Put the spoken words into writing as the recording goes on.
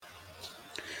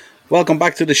Welcome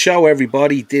back to the show,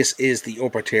 everybody. This is the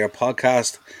Upper Tier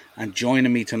Podcast, and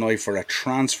joining me tonight for a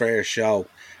transfer show,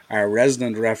 our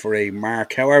resident referee,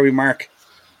 Mark. How are we, Mark?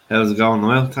 How's it going,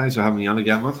 Niall? Thanks for having me on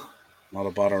again, man. Not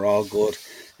a bother, all good.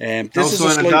 No This is a sign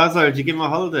of slight. Gaza. Did you give him a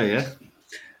holiday, yeah?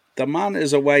 The man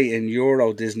is away in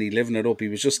Euro Disney, living it up. He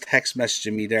was just text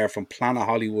messaging me there from Planet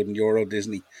Hollywood and Euro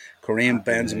Disney. Kareem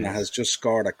Happy Benzema has days. just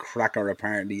scored a cracker,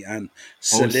 apparently, and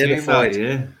Oh, we've seen that, solidified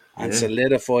yeah. and Yeah.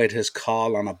 solidified his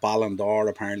call on a Ballon d'Or,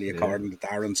 apparently, Yeah. according to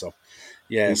Darren. So,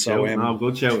 yeah. Good So, shout. No,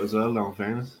 good shout as well, though, in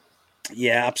fairness.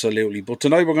 yeah, absolutely. But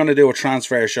tonight we're going to do a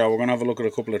transfer show. We're going to have a look at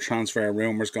a couple of transfer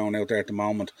rumours going out there at the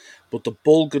moment. But the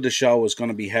bulk of the show is going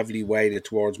to be heavily weighted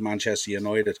towards Manchester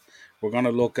United. We're going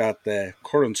to look at the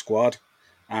current squad,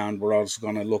 and we're also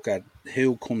going to look at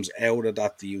who comes out of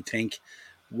that, do you think,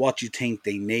 what you think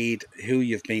they need, who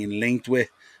you've been linked with.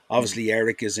 Obviously,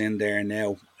 Eric is in there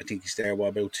now. I think he's there,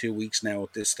 about 2 weeks now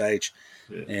at this stage.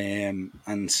 Yeah.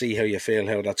 And see how you feel,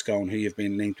 how that's going, who you've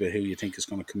been linked with, who you think is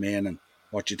going to come in, and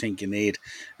what you think you need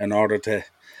in order to,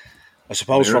 I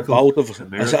suppose, for both of A us, I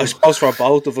miracle. suppose for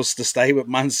both of us to stay with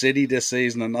Man City this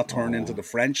season and not turn into Oh. the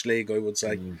French league, I would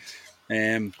say. I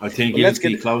think But you'll let's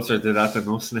be get closer to that than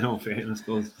us now, in fairness,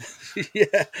 because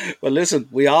yeah. Well, listen,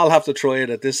 we all have to try it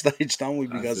at this stage, don't we?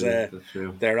 that's Because it. That's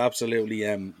true. they're absolutely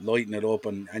lighting it up,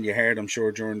 and you heard, I'm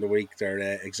sure, during the week their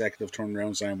executive turned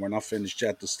around saying we're not finished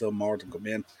yet. There's still more to come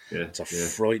in. Yeah. It's a Yeah.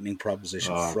 frightening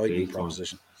proposition. Frightening Big time.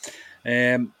 proposition.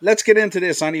 Let's get into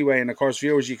this anyway. And of course,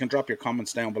 viewers, you can drop your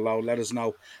comments down below. Let us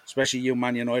know, especially you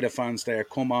Man United fans there.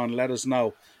 Come on, let us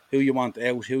know who you want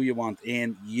out, who you want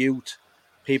in, youth,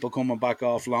 people coming back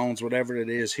off loans, whatever it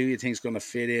is, who you think is going to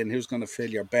fit in, who's going to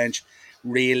fill your bench.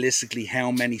 Realistically,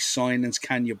 how many signings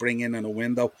can you bring in a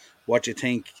window? What you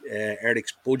think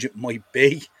Eric's budget might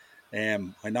be?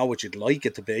 I know what you'd like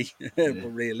it to be, Yeah.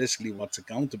 but realistically, what's it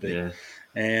going to be?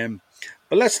 Yeah.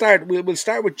 But let's start. We'll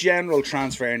start with general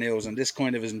transfer news, and this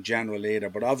kind of isn't general either.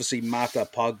 But obviously, Mata,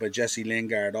 Pogba, Jesse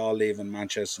Lingard, all leaving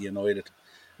Manchester United.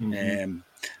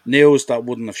 News that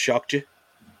wouldn't have shocked you.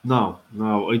 No,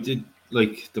 I did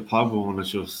like the Pogba one is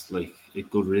just like a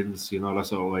good riddance, that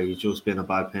sort of way. He's just been a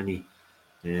bad penny.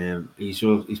 He's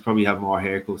probably had more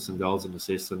haircuts and goals in the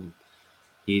system.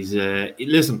 He's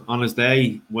listen, on his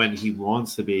day when he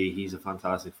wants to be, he's a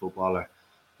fantastic footballer.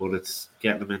 But it's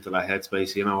getting him into that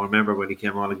headspace. I remember when he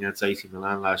came on against AC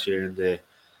Milan last year in the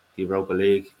Europa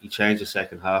League, he changed the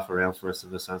second half around for us in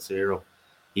the San Siro.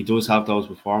 He does have those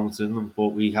performances in him, but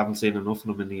we haven't seen enough of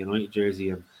him in the United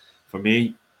jersey. And for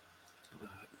me,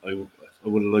 I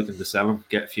would have liked him to sell him,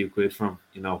 get a few quid from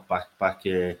back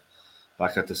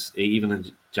at this, even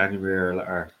in January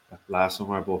or last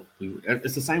summer. But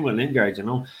it's the same with Lingard.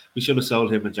 We should have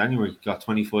sold him in January, got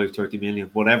 25-30 million,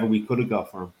 whatever we could have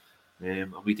got for him,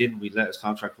 and we didn't. We let his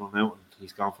contract run out, and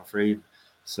he's gone for free.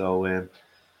 So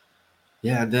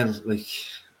yeah, and then like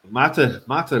Mata,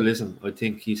 listen, I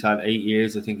think he's had 8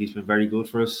 years. I think he's been very good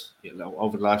for us.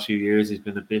 Over the last few years, he's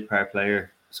been a big part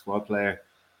player, squad player.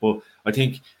 But I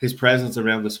think his presence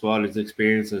around the squad, his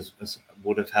experiences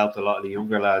would have helped a lot of the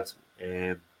younger lads.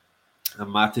 And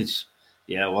Matic,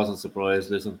 I wasn't surprised.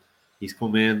 Listen, he's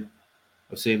come in.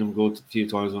 I've seen him go a few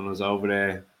times when I was over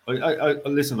there. I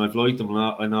listen, I've liked him a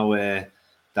lot. I know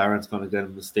Darren's going to get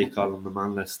him the stick calling him the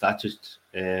man less statured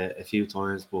a few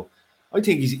times, but I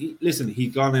think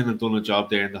he's gone in and done a job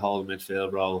there in the whole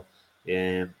midfield role.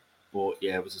 But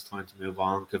yeah, it was just time to move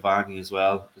on. Cavani as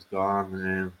well is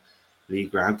gone. Lee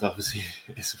Grant obviously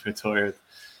is retired.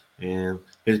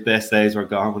 His best days were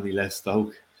gone when he left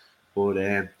Stoke. But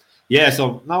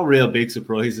so no real big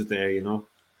surprises there,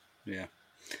 Yeah.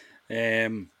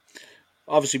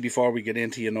 Obviously, before we get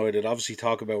into United, obviously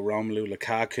talk about Romelu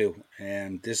Lukaku,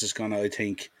 and this is going to, I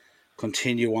think,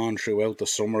 continue on throughout the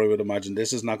summer. I would imagine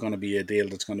this is not going to be a deal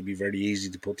that's going to be very easy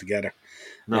to put together.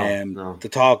 No. The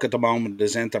talk at the moment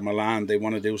is Inter Milan. They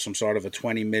want to do some sort of a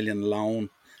 20 million loan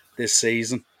this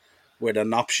season with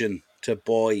an option to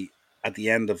buy at the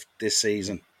end of this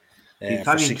season The for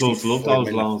Italian clubs love 65 those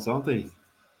million. loans, don't they?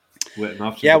 With an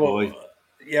option Yeah, to well, buy.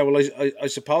 I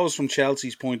suppose from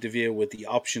Chelsea's point of view, with the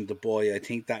option to buy, I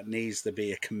think that needs to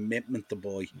be a commitment to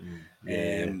buy.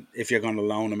 If you're going to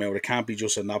loan them out, it can't be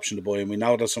just an option to buy. And we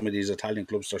know that some of these Italian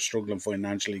clubs are struggling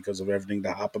financially because of everything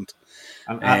that happened.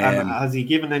 And has he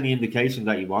given any indication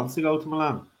that he wants to go to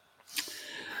Milan?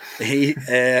 He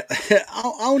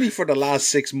only for the last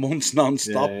 6 months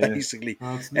non-stop, basically.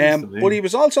 Oh, it's nice to me. But he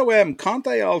was also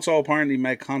Conte also apparently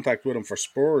made contact with him for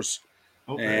Spurs.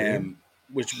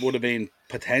 Which would have been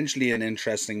potentially an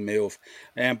interesting move.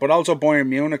 But also Bayern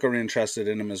Munich are interested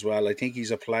in him as well. I think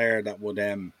he's a player that would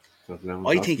I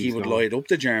think he would light up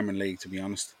the German league, to be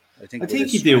honest. I think I with think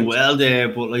his he did strength. well there,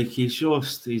 but like he's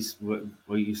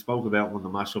what you spoke about on the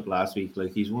matchup last week.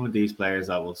 Like he's one of these players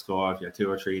that will score if you're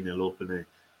 2 or 3 nil up in a,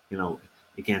 you know,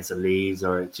 against the Leeds,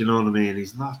 or do you know what I mean?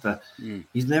 He's not that. Mm.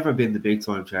 He's never been the big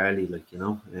time Charlie, like, you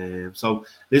know. So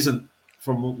listen,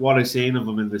 from what I've seen of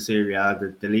him in the Serie A,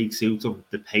 the league suits him,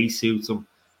 the pace suits him.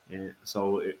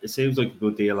 So it seems like a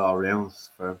good deal all around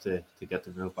for him to get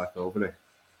the move back over there.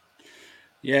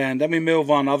 Yeah, and then we move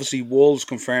on. Obviously, Wolves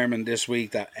confirming this week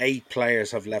that 8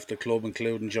 players have left the club,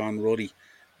 including John Ruddy.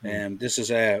 This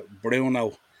is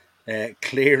Bruno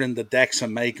clearing the decks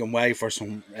and making way for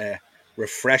some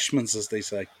refreshments, as they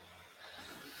say.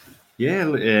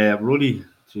 Yeah, Ruddy,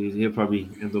 geez, he'll probably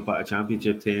end up at a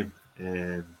championship team.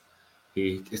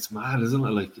 It's mad, isn't it?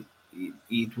 Like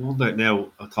you'd wonder now.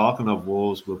 Talking of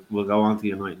Wolves, we'll go on to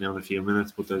United now in a few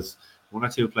minutes, but there's 1 or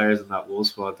 2 players in that Wolves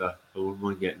squad that I wouldn't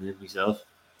mind getting in myself.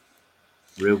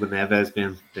 Ruben Neves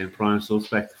been prime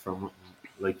suspect from,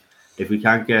 like, if we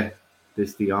can't get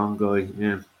this Dion guy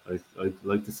in, I'd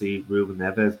like to see Ruben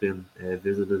Neves been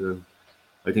visited, and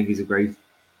I think he's a great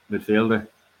midfielder.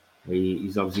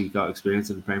 He's obviously got experience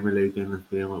in the Premier League and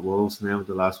being with Wolves now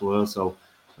the last while, so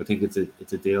I think it's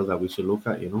a deal that we should look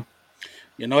at. You know.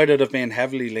 United have been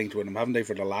heavily linked with him, haven't they,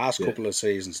 for the last Yeah, couple of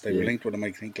seasons? They were yeah. linked with him,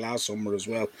 I think, last summer as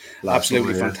well. Last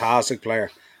Absolutely summer, yeah, fantastic player.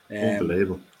 Um,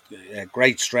 unbelievable.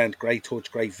 Great strength, great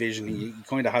touch, great vision. He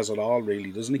kind of has it all,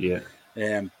 really, doesn't he?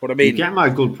 Yeah, But I you mean, get him at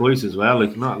a good price as well.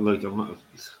 Like not like I'm not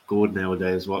good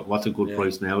nowadays. What's a good yeah.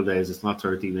 price nowadays? It's not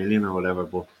 30 million or whatever,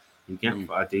 but you get him Mm.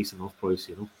 for a decent enough price.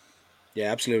 You know.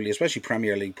 Yeah, absolutely, especially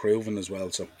Premier League proven as well.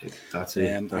 So, That's it.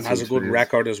 and That's the has a good experience.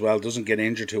 record as well. Doesn't get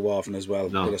injured too often as well.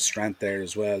 Bit No, of strength there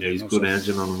as well, yeah, you he's know. good So,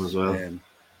 engine on him as well.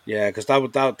 yeah, because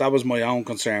that was my own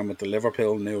concern with the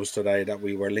Liverpool news today that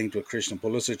we were linked with Christian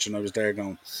Pulisic, and I was there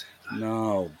going,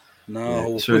 no, Yeah,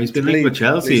 no, sure. He's been linked with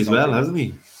Chelsea please as don't well, do that. hasn't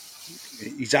he?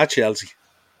 He's at Chelsea.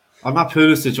 I'm not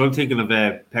Pulisic. I'm thinking of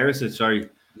Perisic. Sorry.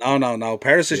 No.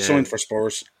 Perisic Yeah, signed for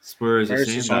Spurs. Spurs. I've Perisic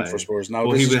seen signed that. for Spurs. No,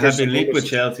 But this he is would have Christian been linked with Pulisic.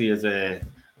 Chelsea as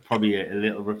probably a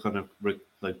little bit kind of like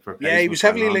Yeah, he replacement was for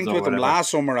heavily Alonso linked or with them whatever. last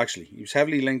summer. Actually, he was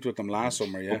heavily linked with them last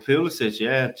summer. Yeah. But Pulisic,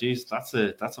 yeah, geez, that's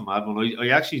a mad one. I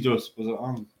actually just was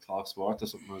on Talk Sport or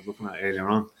something I was looking at earlier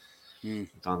on. Hmm.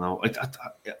 I don't know.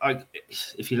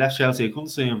 If he left Chelsea, I couldn't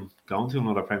see him going to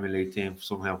another Premier League team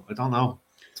somehow. I don't know.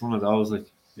 It's one of those like.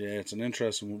 Yeah, it's an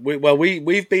interesting one.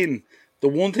 We've been the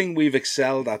one thing we've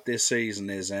excelled at this season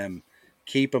is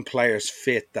keeping players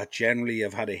fit that generally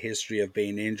have had a history of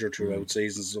being injured Mm. throughout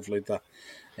seasons and stuff like that.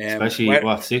 Especially Where,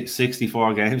 what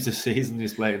 64 games this season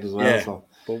he's played as well. yeah, So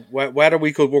but whether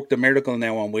we could work the miracle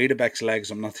now on Wiedebeck's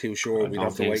legs, I'm not too sure. I We'd don't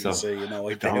have to think wait and so. see. You know,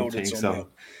 I I don't doubt it think somehow. so.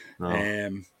 No.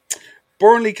 Um,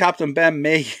 Burnley captain Ben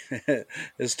Mee,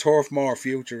 his Turf Moor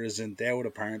future is in doubt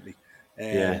apparently.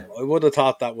 Yeah. I would have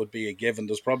thought that would be a given.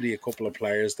 There's probably a couple of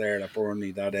players there at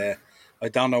Burnley that I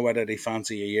don't know whether they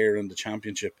fancy a year in the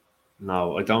Championship.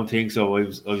 No, I don't think so. I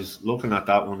was looking at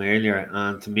that one earlier,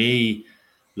 and to me,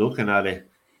 looking at it,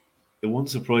 it wouldn't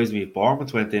surprise me if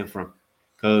Bournemouth went in for him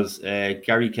because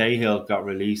Gary Cahill got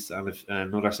released and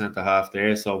another centre half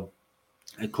there, so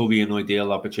it could be an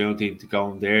ideal opportunity to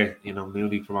go in there. You know,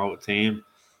 newly promoted team,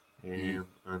 Mm.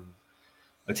 and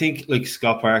I think like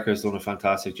Scott Parker's done a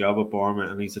fantastic job at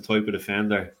Bournemouth, and he's the type of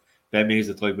defender. Ben Mee's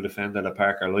the type of defender that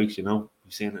Parker likes. You know,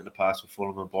 we've seen it in the past with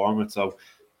Fulham and Bournemouth, so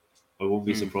I wouldn't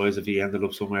be Mm. surprised if he ended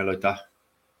up somewhere like that.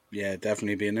 Yeah,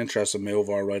 definitely be an interesting move.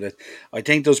 All right, I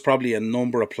think there's probably a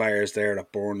number of players there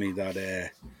at Burnley that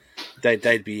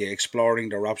they'd be exploring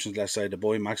their options. Let's say the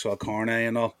boy Maxwell Cornet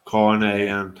and all. Cornet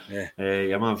Yeah, and yeah,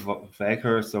 Yaman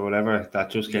Veghurst or whatever that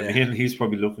just came yeah, in. He's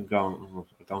probably looking, going,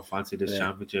 I don't fancy this yeah.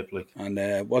 championship. Like And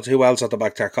who else at the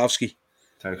back? Tarkovsky.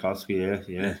 Tarkovsky, Yeah,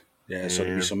 yeah. yeah. So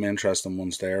there'll be Um, some interesting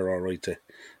ones there. All right, to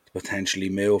potentially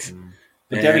move.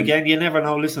 but then Um, again, you never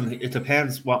know. Listen, it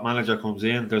depends what manager comes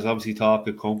in. There's obviously talk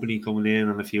of company coming in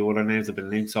and a few other names have been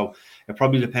linked. So it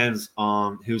probably depends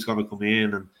on who's going to come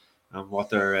in and what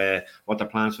their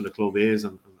plans for the club is,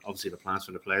 and obviously the plans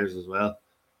for the players as well.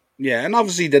 yeah, and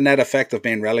obviously the net effect of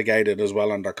being relegated as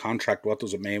well on their contract. What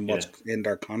does it mean? Yeah, What's in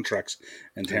their contracts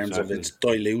in terms of exactly. its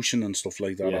dilution and stuff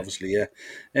like that? Yeah. Obviously,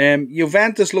 yeah.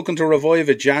 Juventus looking to revive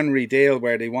a January deal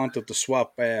where they wanted to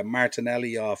swap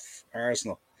Martinelli off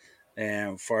Arsenal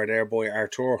for their boy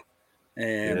Artur.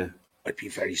 Yeah. I'd be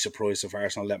very surprised if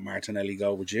Arsenal let Martinelli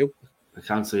go. Would you? I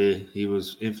can't say he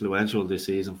was influential this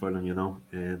season for them, you know.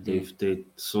 And Mm. they've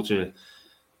such a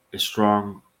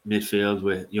strong midfield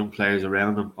with young players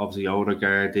around them. Obviously,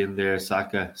 Odegaard in there,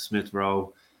 Saka, Smith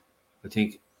Rowe. I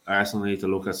think Arsenal need to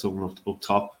look at someone up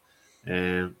top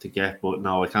to get. But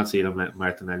no, I can't see them let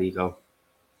Martinelli go.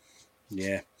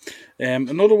 Yeah.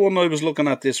 Another one I was looking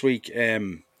at this week.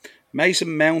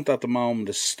 Mason Mount at the moment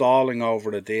is stalling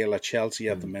over a deal at Chelsea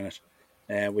at the minute,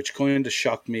 which kind of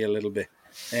shocked me a little bit.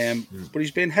 But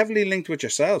he's been heavily linked with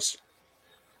yourselves.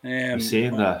 I've Um,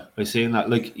 seen that. I've seen that.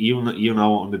 Like you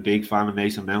know, I'm a big fan of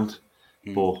Mason Mount,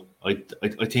 hmm, but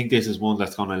I think this is one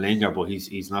that's going to linger. But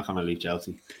he's not going to leave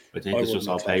Chelsea. I think I it's just wouldn't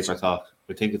have all thought paper so. talk.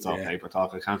 I think it's all Yeah. paper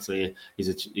talk. I can't say it.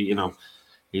 Hmm.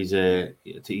 He's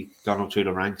gone up through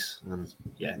the ranks, and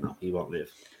yeah, no, he won't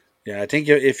leave. Yeah, I think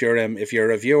if you're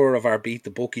a viewer of our Beat the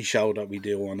Bookie show that we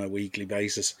do on a weekly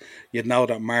basis, you'd know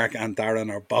that Mark and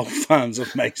Darren are both fans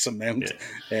of Mason Mount.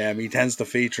 Yeah, He tends to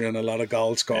feature in a lot of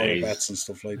goal yeah, scorer bets and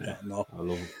stuff like yeah. that. No. I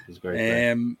love him. He's a great player.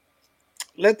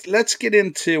 Let's get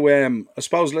into I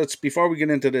suppose let's before we get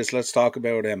into this, let's talk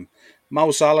about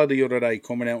Mo Salah the other day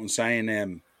coming out and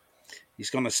saying he's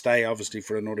going to stay obviously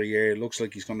for another year. It looks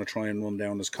like he's going to try and run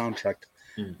down his contract.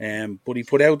 Mm. But he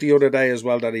put out the other day as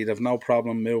well that he'd have no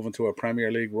problem moving to a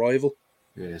Premier League rival.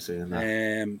 Yeah, saying that.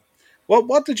 Um,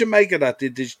 what did you make of that?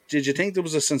 Did you think there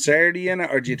was a sincerity in it,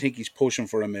 or do you think he's pushing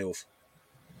for a move?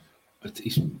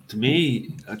 To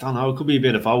me, I don't know. It could be a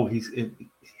bit of both.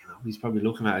 He's probably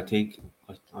looking at. I think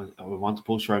I would want to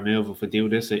push for a move. If I do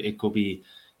this, it could be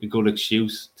a good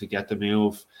excuse to get the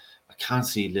move. I can't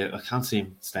see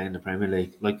him staying in the Premier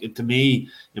League. Like to me,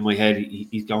 in my head,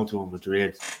 he's going to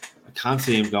Madrid. I can't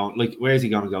see him going. Like, where is he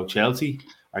going to go? Chelsea?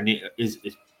 Or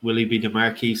will he be the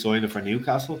marquee signer for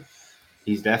Newcastle?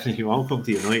 He's definitely won't come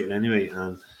to United anyway,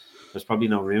 and there's probably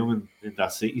no room in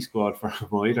that City squad for him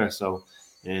either. So,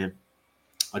 um,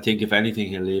 I think if anything,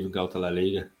 he'll leave and go to La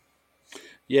Liga.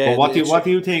 But Yeah, it's what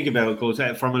do you think about?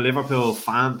 Because from a Liverpool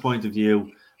fan point of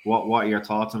view, what are your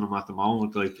thoughts on him at the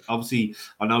moment? Like, obviously,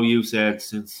 I know you said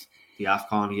since the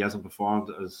Afcon he hasn't performed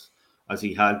as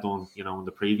he had done, in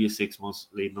the previous 6 months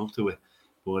leading up to it.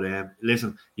 But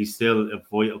listen, he's still a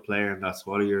vital player in that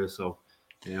squad of yours. So,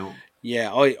 you know,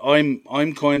 yeah.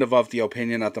 I'm kind of the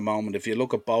opinion at the moment. If you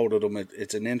look at both of them,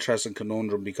 it's an interesting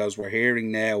conundrum because we're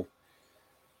hearing now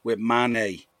with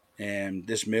Mane,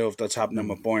 this move that's happening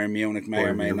with Bayern Munich may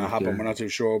or Bayern may not Munich, happen. yeah, We're not too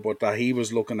sure, but that he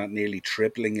was looking at nearly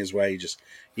tripling his wages.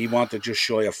 He wanted just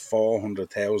shy of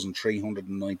 400,000,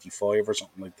 395 or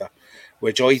something like that,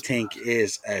 which I that's think mad.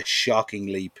 is a shocking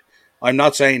leap. I'm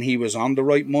not saying he was on the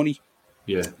right money.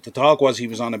 Yeah, The talk was he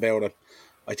was on about it.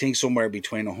 I think somewhere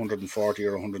between 140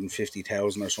 or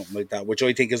 150,000 or something like that, which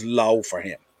I think is low for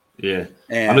him. yeah.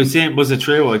 And I Um, saying, was it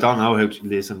true? I don't know how to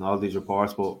listen to all these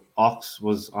reports, but Ox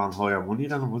was on higher money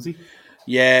than him, was he?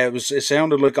 Yeah, it was. It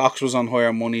sounded like Ox was on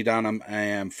higher money than him.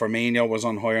 Firmino was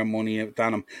on higher money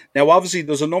than him. Now, obviously,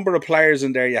 there's a number of players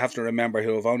in there you have to remember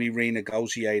who have only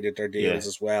renegotiated their Yeah, deals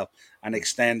as well and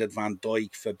extended. Van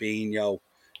Dijk, Fabinho,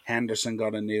 Henderson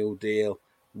got a new deal.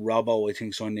 Robbo, I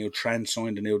think, signed a new. Trent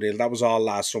signed a new deal. That was all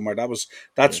last summer.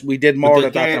 yeah. We did But more they,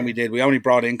 of that than we they're did. We only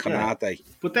brought in yeah, Konate.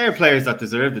 but they're players that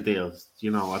deserve the deals.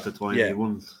 At the time Yeah, they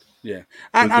won yeah,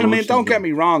 and I mean, don't begrudged get them.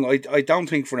 me wrong. I don't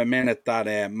think for a minute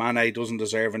that Mane doesn't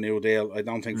deserve a new deal. I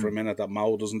don't think for a Mm, minute that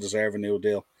Mo doesn't deserve a new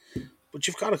deal. But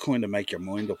you've got to kind of make your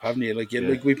mind up, haven't you? yeah,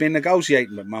 Like we've been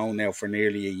negotiating with Mo now for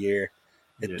nearly a year.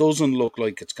 It yeah, doesn't look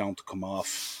like it's going to come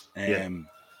off. yeah.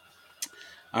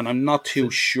 And I'm not So, too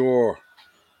sure.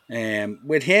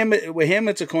 With him,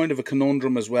 it's a kind of a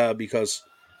conundrum as well because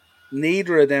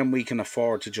neither of them we can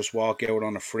afford to just walk out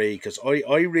on a free. Because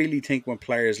I really think when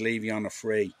players leave you on a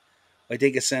free, I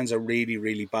think it sends a really,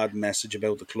 really bad message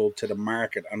about the club to the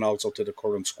market and also to the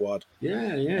current squad.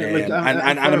 yeah, yeah. Like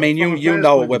And I mean, from a you player's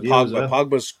know it point of with view as Pogba. well.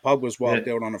 Pogba's Yeah, walked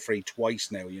out on a free twice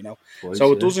now, you know. twice.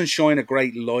 So it Yeah, doesn't shine a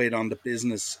great light on the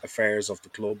business affairs of the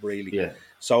club, really. yeah,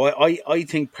 So I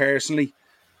think personally,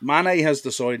 Mane has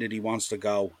decided he wants to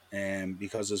go,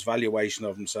 because his valuation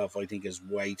of himself, I think, is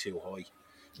way too high.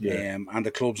 yeah, And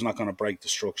the club's not going to break the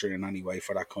structure in any way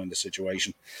for that kind of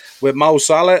situation. With Mo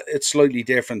Salah, it's slightly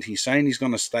different. He's saying he's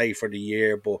going to stay for the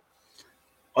year, but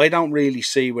I don't really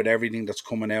see with everything that's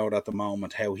coming out at the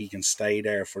moment how he can stay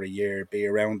there for a year, be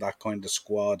around that kind of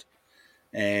squad,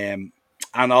 um,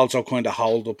 and also kind of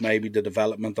hold up maybe the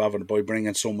development of it by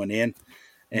bringing someone in.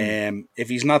 mm, If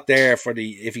he's not there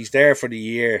if he's there for the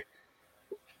year,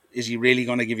 is he really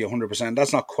going to give you 100%?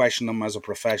 That's not questioning him as a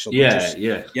professional, but yeah, just,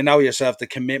 yeah, you know yourself, the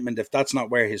commitment, if that's not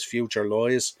where his future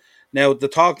lies. Now, the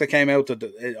talk that came out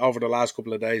over the last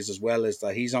couple of days as well is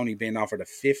that he's only been offered a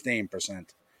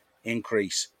 15%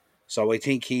 increase. So I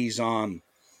think he's on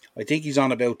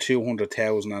about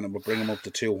 200,000 and it would bring him up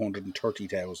to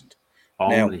 230,000.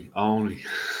 Now, only.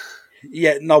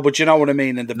 yeah, no, but you know what I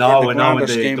mean in the No, I know in grander the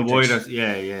scheme of wider. things.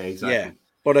 Yeah, yeah, Yeah, exactly.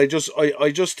 but I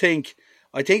just think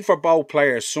for both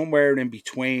players, somewhere in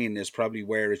between is probably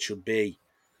where it should be.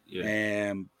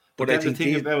 yeah. But But I then the think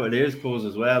thing about it is, Buzz,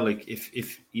 as well, like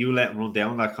if you let him run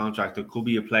down that contract, there could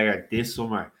be a player this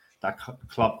summer that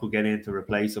Klopp could get in to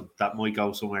replace him that might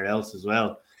go somewhere else as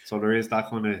well. So there is that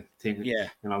kind of thing, yeah.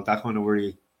 that kind of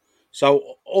worry.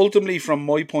 So ultimately, from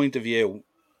my point of view,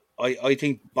 I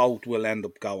think both will end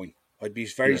up going. I'd be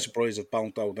very Yeah, surprised if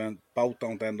both don't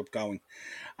end up going.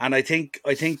 And I think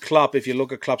Klopp, if you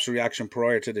look at Klopp's reaction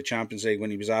prior to the Champions League when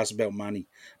he was asked about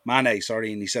Mane,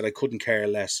 sorry, and he said I couldn't care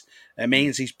less. It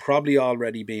means he's probably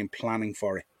already been planning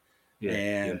for it.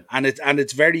 yeah, yeah, And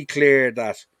it's very clear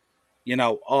that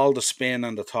all the spin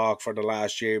and the talk for the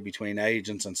last year between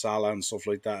agents and Salah and stuff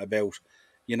like that about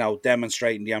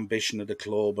demonstrating the ambition of the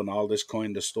club and all this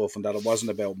kind of stuff, and that it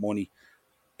wasn't about money.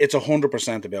 It's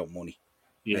 100% about money,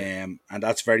 yeah. and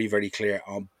that's very very clear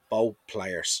on both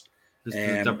players.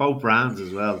 They're Um, both brands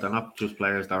as well. They're not just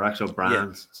players; they're actual yeah,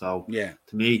 brands. So yeah,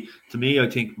 to me, I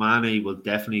think Mane will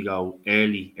definitely go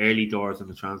early doors in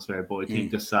the transfer. But I think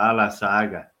mm, the Salah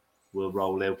saga will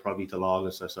roll out probably till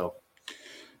August or so.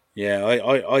 yeah.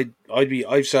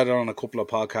 I've said it on a couple of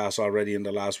podcasts already in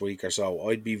the last week or so.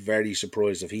 I'd be very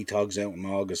surprised if he tugs out in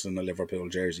August in the Liverpool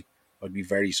jersey. I'd be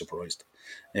very surprised.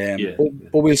 Yeah, But, yeah,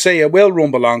 but we'll say it will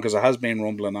rumble on because it has been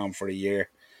rumbling on for a year.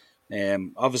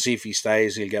 Obviously, if he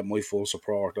stays, he'll get my full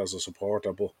support as a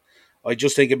supporter. But I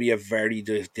just think it'd be a very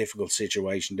difficult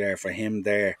situation there for him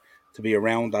there to be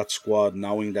around that squad,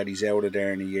 knowing that he's out of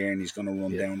there in a year and he's going to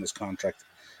run yeah. down his contract.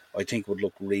 I think would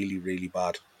look really, really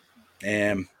bad. Okay.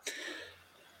 Um,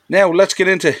 Now let's get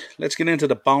into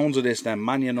the bones of this then.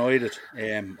 Man United.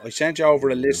 I sent you over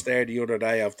a Yeah. list there the other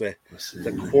day of the Let's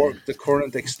the, see. cor- the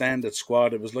current extended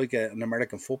squad. It was like an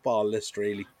American football list,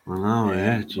 really. I know,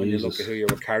 yeah, When you look at who Jesus. you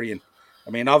were carrying, I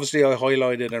mean, obviously I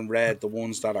highlighted and read the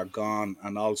ones that are gone,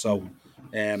 and also,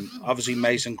 obviously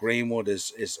Mason Greenwood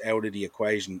is out of the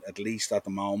equation at least at the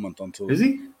moment until Is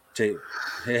he? to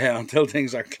yeah until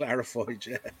things are clarified.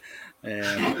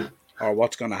 Yeah. Or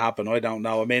what's going to happen. I don't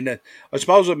know. I mean, I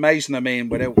suppose with Mason, I mean,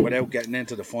 without getting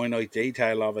into the finite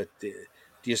detail of it, do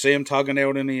you see him tugging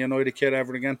out in the United kit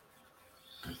ever again?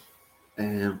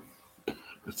 Um,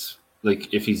 it's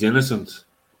like if he's innocent,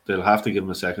 they'll have to give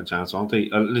him a second chance, won't they?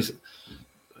 Listen,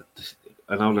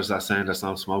 I know there's that saying there's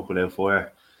no smoke without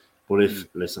fire, but Mm,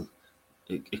 listen,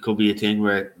 it could be a thing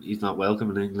where he's not welcome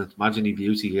in England. Imagine the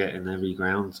beauty getting every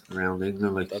ground around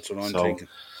England, like that's what I'm so. thinking.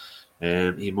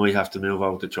 He might have to move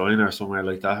over to China or somewhere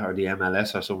like that, or the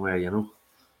MLS or somewhere,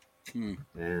 Hmm.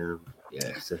 Yeah,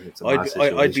 it's a I'd mad be, I,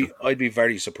 I'd situation. be, I'd be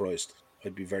very surprised.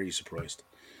 I'd be very surprised.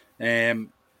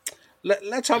 Um,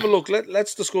 let's have a look.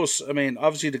 Let's discuss. I mean,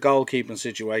 obviously the goalkeeping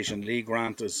situation. Lee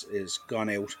Grant is gone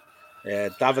out.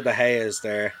 David De Gea is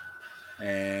there.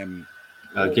 Um,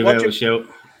 I'll give what out a you?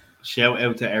 shout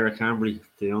out to Eric Cambry,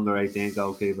 the under 18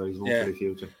 goalkeeper. He's one for Yeah. the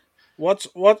future.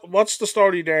 What's the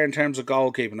story there in terms of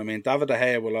goalkeeping? I mean, David De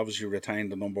Gea will obviously retain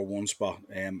the number one spot,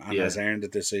 and Yeah, has earned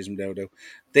it this season.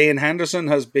 Dean Henderson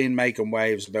has been making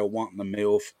waves about wanting to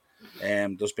move.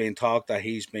 There's been talk that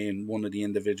he's been one of the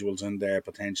individuals in there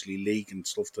potentially leaking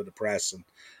stuff to the press and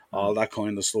all that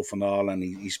kind of stuff and all. And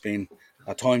he's been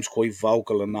at times quite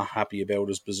vocal and not happy about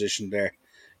his position there.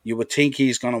 You would think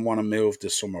he's going to want to move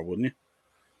this summer, wouldn't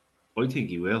you? I think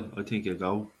he will. I think he'll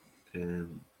go.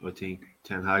 I think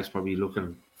Ten Hag's probably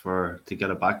looking for to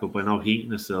get a backup. I know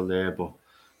Heaton is still there, but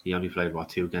he only played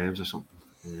 2 games or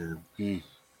something. Hmm.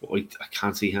 But I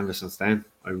can't see Henderson staying.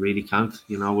 I really can't.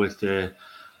 With the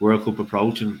World Cup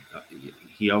approaching,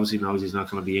 he obviously knows he's not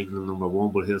going to be England number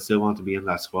one, but he'll still want to be in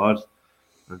that squad.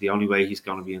 And the only way he's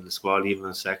going to be in the squad, even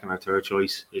as second or third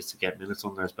choice, is to get minutes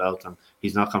under his belt, and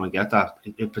he's not going to get that.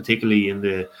 Particularly in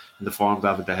the form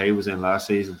David De Gea was in last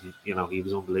season, he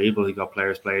was unbelievable. He got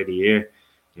Player of the Year.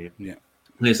 Yeah. Yeah.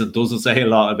 Listen, it doesn't say a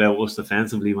lot about us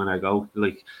defensively when I go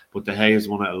but De Gea has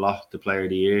won it a lot, the Player of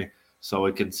the Year. So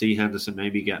I can see Henderson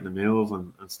maybe getting a move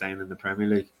and staying in the Premier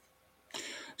League.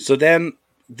 So then,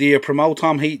 do you promote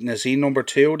Tom Heaton? Is he number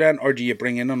two then, or do you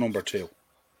bring in a number two?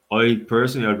 I'd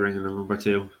bring in a number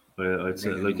two. I'd say,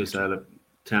 Bring in like I number two. said,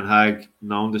 Ten Hag,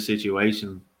 knowing the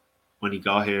situation when he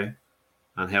got here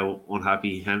and how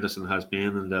unhappy Henderson has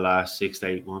been in the last 6 to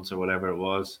 8 months or whatever it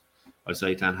was, I'd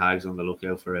say Ten Hag's on the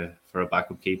lookout for a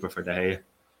backup keeper for De Gea.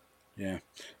 Yeah.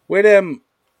 With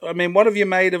I mean, what have you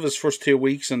made of his first 2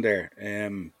 weeks in there?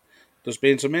 There's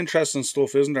been some interesting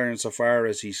stuff, isn't there, insofar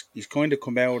as he's kind of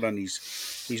come out and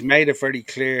he's made it very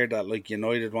clear that like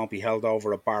United won't be held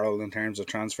over a barrel in terms of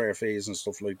transfer fees and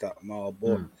stuff like that and all.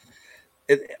 But Hmm.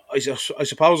 I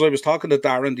suppose I was talking to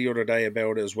Darren the other day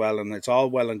about it as well, and it's all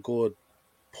well and good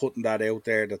putting that out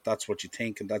there that that's what you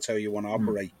think and that's how you want to Hmm.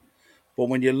 operate. But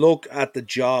when you look at the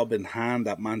job in hand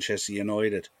at Manchester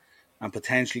United, and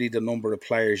potentially the number of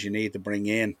players you need to bring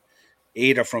in,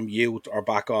 either from youth or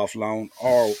back off loan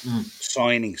or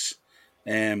signings.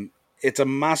 Um, it's a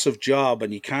massive job,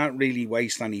 and you can't really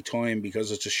waste any time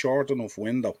because it's a short enough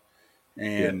window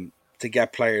Yeah. to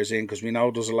get players in, because we know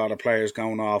there's a lot of players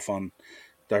going off on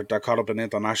they're caught up in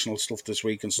international stuff this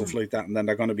week and stuff like that, and then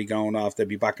they're going to be going off. They'll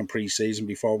be back in pre-season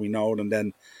before we know it, and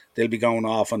then they'll be going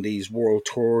off on these world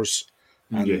tours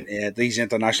Yeah. and these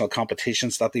international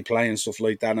competitions that they play and stuff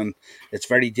like that. And it's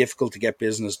very difficult to get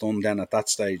business done then at that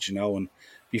stage, you know. And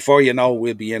before you know,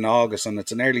 we'll be in August, and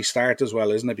it's an early start as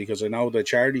well, isn't it? Because I know the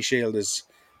Charity Shield is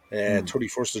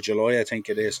 31st of July, I think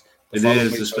it is, the It following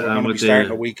is, week. So we're going to be with starting a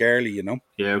the week early, you know.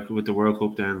 with the World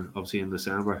Cup then obviously in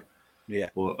December. Yeah.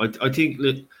 But I think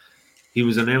that he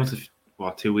was announced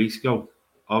 2 weeks ago.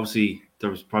 Obviously, there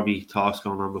was probably talks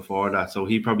going on before that, so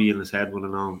he probably in his head would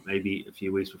have known maybe a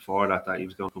few weeks before that he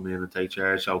was going to come in and take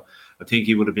charge. So I think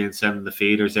he would have been sending the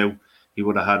feeders out. He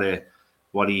would have had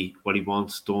what he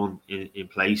wants done in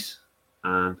place.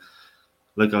 And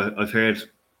like I've heard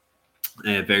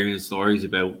varying stories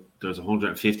about there's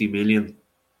 150 million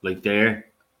like there,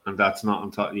 and that's not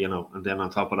on top, and then on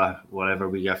top of that, whatever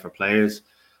we get for players.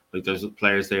 Like there's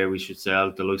players there we should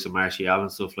sell, the likes of Martial and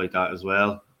stuff like that as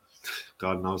well.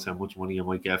 God knows how much money you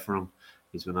might get for him.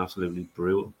 He's been absolutely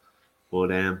brutal. But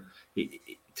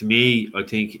to me, I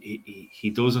think he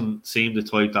doesn't seem the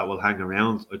type that will hang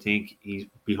around. I think he's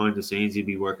behind the scenes. He'll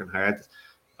be working hard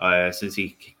since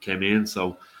he came in.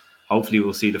 So hopefully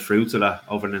we'll see the fruits of that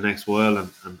over the next while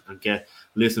and get.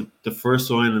 Listen, the first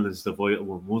signing is the vital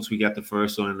one. Once we get the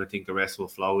first signing, I think the rest will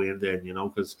flow in then,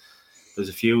 because there's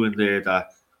a few in there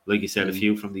that, like you said, a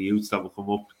few from the youths that will come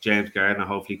up. James Gardner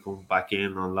hopefully come back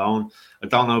in on loan. I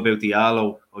don't know about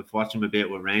Diallo. I've watched him a bit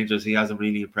with Rangers. He hasn't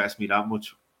really impressed me that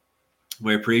much.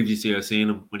 Where previously I've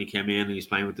seen him when he came in and he's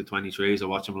playing with the 23s. I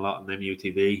watched him a lot on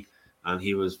MUTV and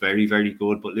he was very, very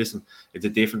good. But listen, it's a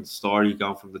different story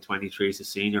going from the 23s to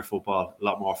senior football, a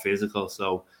lot more physical.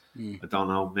 So I don't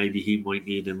know, maybe he might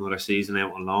need another season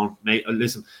out on loan.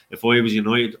 Listen, if I was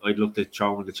United, I'd look to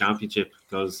throw in the championship,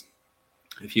 because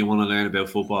if you want to learn about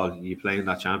football, you play in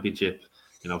that championship,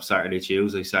 Saturday,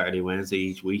 Tuesday, Saturday, Wednesday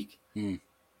each week.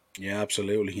 Yeah,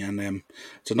 absolutely. And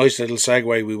it's a nice little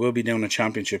segue. We will be doing a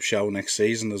championship show next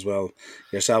season as well.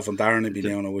 Yourself and Darren will be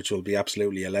doing it, which will be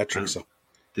absolutely electric. So,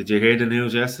 did you hear the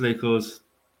news yesterday? Because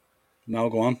no,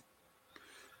 go on.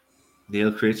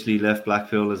 Neil Critchley left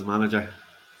Blackpool as manager.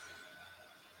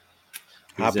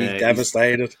 Happy,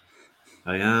 devastated.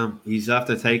 I am. He's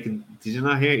after taking. Did you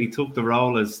not hear? He took the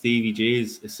role as Stevie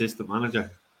G's assistant manager.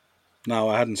 No,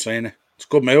 I hadn't seen it. It's a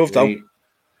good move, though.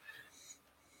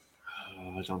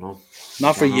 I don't know.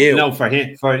 Not for you. No, for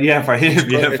him. For him.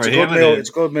 It's a good move. It's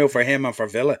a good move for him and for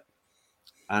Villa.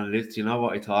 And do you know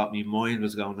what I thought? My mind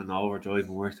was going on overdrive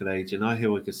and work today. Do you know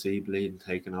who I could see bleeding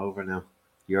taking over now?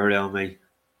 You're on me.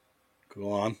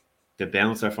 Go on. The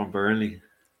bouncer from Burnley.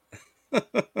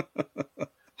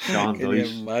 Sean Can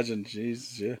Dyche. you imagine?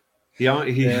 Jesus,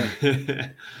 yeah.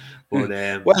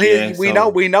 But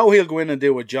we know he'll go in and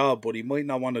do a job, but he might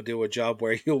not want to do a job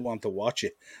where you'll want to watch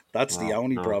it. That's the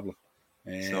only problem.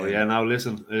 So now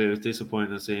listen, it was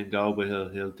disappointing to see him go, but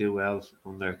he'll do well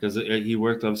on there, because he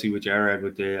worked obviously with Gerrard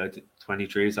with the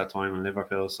 23s that time in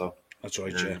Liverpool. So that's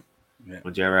right, yeah.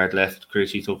 When Gerrard left,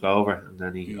 Critchley took over, and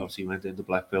then he obviously went into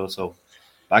Blackpool. So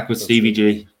back with Stevie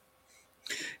G.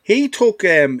 He took,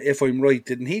 if I'm right,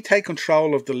 didn't he take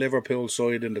control of the Liverpool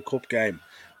side in the cup game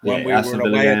when we were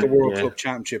away at the World Club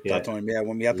Championship that time? Yeah,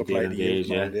 when we had to play the youth.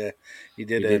 Yeah, he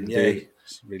did.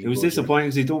 It was disappointing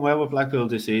because he done well with Blackpool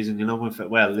this season.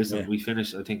 We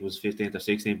finished, I think it was 15th or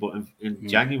 16th, but in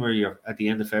January or at the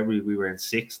end of February we were in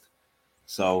 6th.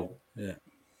 So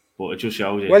but it just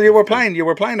shows you. Well, you were playing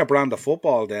a brand of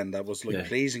football then that was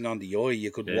pleasing on the eye.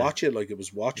 You could watch it like it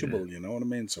was watchable. You know what I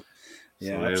mean? So.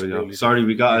 Yeah, so absolutely. We go. Sorry,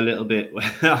 we got a little bit.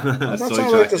 That's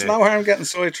all right. There's no harm getting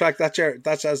sidetracked.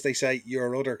 That's as they say,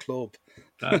 your other club.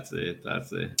 That's it.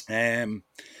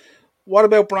 What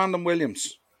about Brandon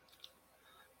Williams?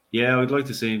 Yeah, I'd like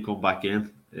to see him come back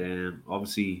in.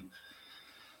 Obviously,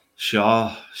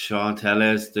 Shaw and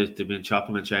Tellez, they've been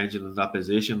chopping and changing in that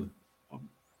position.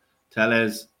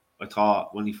 Tellez, I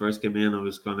thought when he first came in, I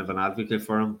was kind of an advocate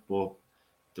for him, but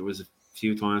there was a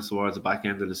few times towards the back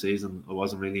end of the season I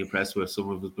wasn't really impressed with some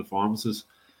of his performances.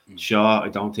 Shaw, I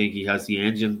don't think he has the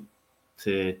engine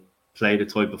to play the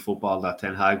type of football that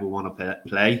Ten Hag will want to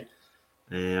play.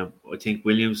 I think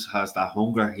Williams has that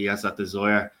hunger, he has that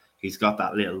desire, he's got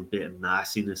that little bit of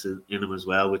nastiness in him as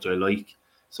well, which I like.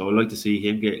 So I'd like to see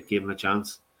him get given a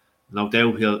chance. No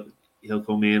doubt he'll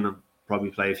come in and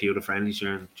probably play a few of the friendlies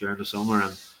during the summer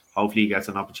and hopefully he gets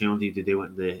an opportunity to do it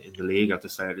in the league at the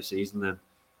start of the season. Then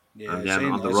Yeah, and then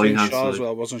on the I right seen hand Shaw as side,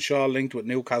 well. Wasn't Shaw linked with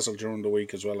Newcastle during the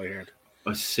week as well? I heard.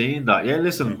 I seen that. Yeah, Yeah.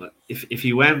 listen, if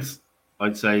he went,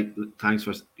 I'd say thanks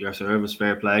for your service,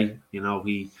 fair play. You know,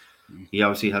 Mm. he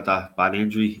obviously had that bad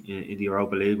injury in the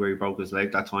Europa League where he broke his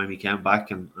leg. That time he came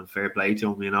back, and fair play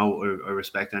to him. You know, I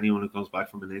respect anyone who comes back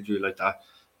from an injury like that.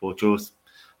 But just,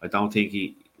 I don't think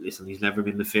he. Listen, he's never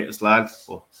been the fittest lad,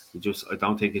 but I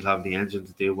don't think he'll have the engine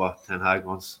to do what Ten Hag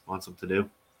wants him to do.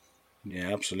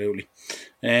 Yeah, absolutely.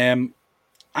 Um,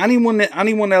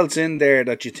 anyone else in there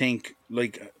that you think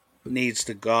like needs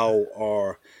to go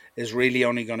or is really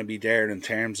only going to be there in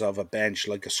terms of a bench,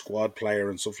 like a squad player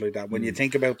and stuff like that? When you Mm.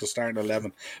 think about the starting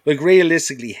 11, like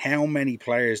realistically, how many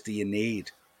players do you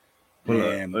need?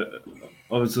 Well, Um,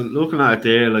 I was looking at it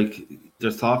there. Like,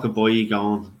 there's talk of Boye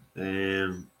going.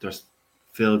 There's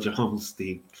Phil Jones.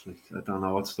 I don't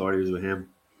know what story is with him.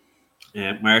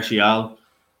 Martial,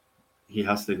 he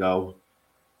has to go.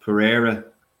 Pereira,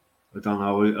 I don't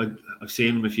know. I've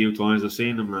seen him a few times. I've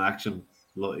seen him in action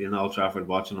in Old Trafford,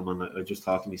 watching him, and I just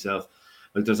thought to myself,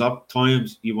 like, there's up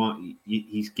times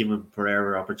he's giving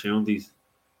Pereira opportunities.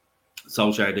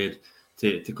 Solskjaer did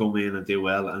to come in and do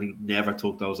well, and he never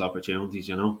took those opportunities.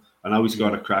 You know, I know he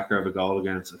scored mm, a cracker of a goal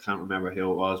against. I can't remember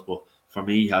who it was, but for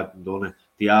me, he hadn't done it.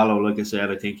 Diallo, like I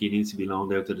said, I think he needs to be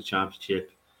loaned out to the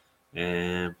Championship.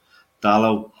 Um,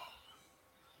 Dallo,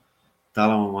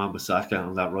 Dallo and Wan-Bissaka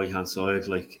on that right hand side.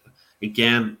 Like,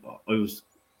 again, I was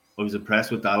I was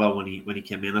impressed with Dallo when he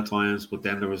came in at times, but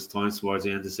then there was times towards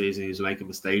the end of the season he was making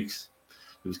mistakes.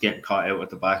 He was getting caught out at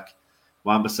the back.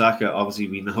 Wan-Bissaka, obviously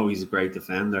we know he's a great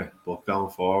defender, but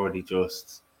going forward he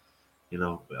just, I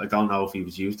don't know if he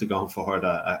was used to going forward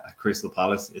at Crystal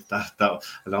Palace. If that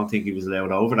I don't think he was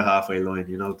allowed over the halfway line.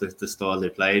 The style they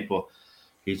played, but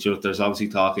there's obviously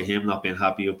talk of him not being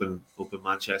happy up in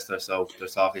Manchester, so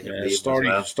there's talk of him yeah, leaving as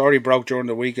well. story broke during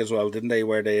the week as well, didn't they?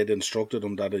 Where they had instructed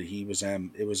him that he was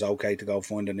it was okay to go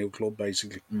find a new club,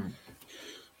 basically.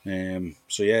 Mm.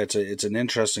 So yeah, it's an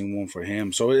interesting one for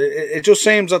him. So it just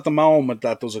seems at the moment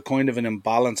that there's a kind of an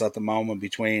imbalance at the moment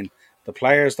between the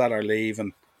players that are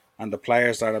leaving and the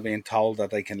players that are being told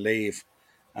that they can leave,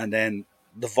 and then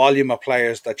the volume of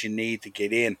players that you need to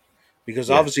get in, because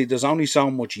Yeah, obviously there's only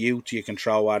so much youth you can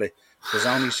throw at it. There's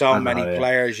only so I many know. Yeah,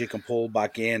 players you can pull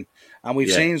back in, and we've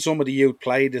yeah, seen some of the youth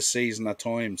play this season at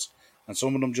times, and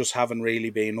some of them just haven't really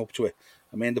been up to it.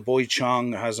 I mean, the boy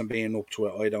Chong hasn't been up to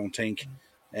it, I don't think.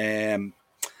 Um,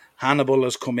 Hannibal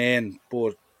has come in,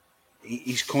 but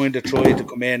he's kind of tried to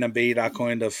come in and be that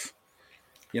kind of,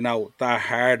 that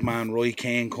hard man, Roy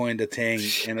Keane kind of thing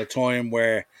in a time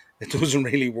where it doesn't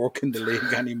really work in the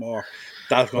league anymore.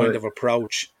 That kind of but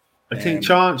approach. I think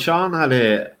Um, Sean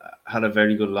had a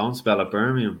very good loan spell at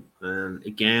Birmingham, and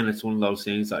again, it's one of those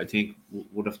things that I think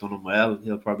would have done him well.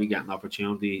 He'll probably get an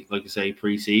opportunity, like I say,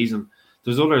 pre-season.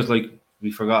 There's others like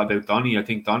we forgot about Donny. I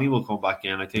think Donny will come back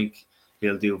in. I think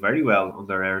he'll do very well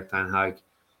under Eric Ten Hag.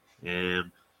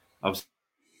 Obviously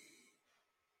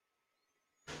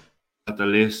at the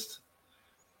list,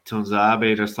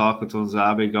 Tunzabe. There's talk of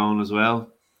Tunzabe going as well.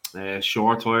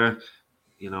 Shortwire.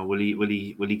 Will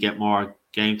he get more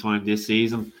game time this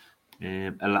season?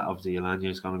 A lot of the Alanya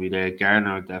is going to be there.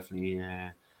 Garner definitely.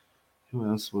 Who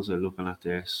else was I looking at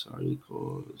there? Sorry,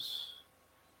 cause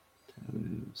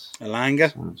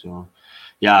Alanga.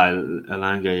 yeah,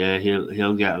 Alanga. Yeah,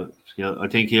 he'll get. I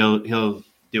think he'll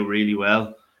do really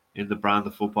well in the brand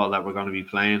of football that we're going to be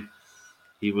playing.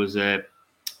 He was see,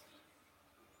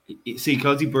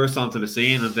 because he burst onto the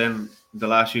scene, and then the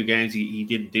last few games he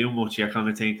didn't do much. You're kind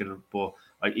of thinking, but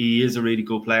like, he is a really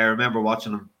good player. I remember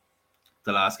watching him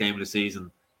the last game of the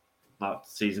season, not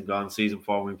season gone, season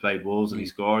 4 when we played Wolves, and he Mm,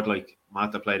 scored. Like,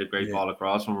 Mata played a great yeah. ball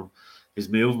across from him. His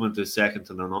movement is second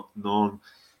to none.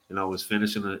 His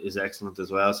finishing is excellent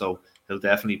as well. So he'll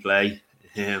definitely play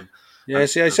him. Yeah, And,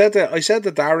 see, I said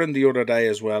to Darren the other day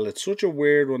as well. It's such a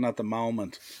weird one at the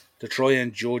moment to try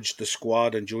and judge the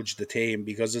squad and judge the team,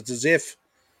 because it's as if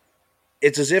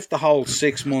the whole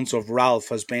 6 months of Ralph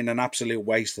has been an absolute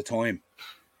waste of time.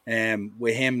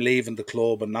 With him leaving the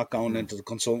club and not going into the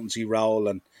consultancy role,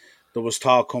 and there was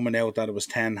talk coming out that it was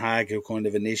Ten Hag who kind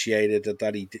of initiated it,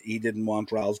 that he didn't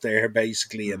want Ralph there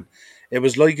basically, and it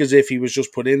was like as if he was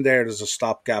just put in there as a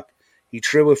stopgap. He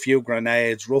threw a few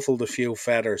grenades, ruffled a few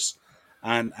feathers,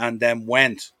 and then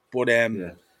went, but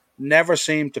yeah, never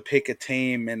seemed to pick a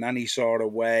team in any sort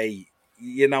of way.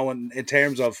 In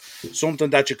terms of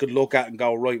something that you could look at and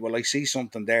go, right, well, I see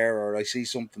something there, or I see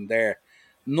something there.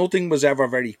 Nothing was ever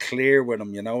very clear with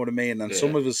him, you know what I mean? And yeah.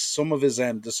 some of his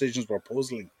decisions were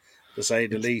puzzling. to say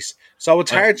the It's least. So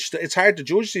it's I, hard. It's hard to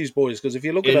judge these boys because if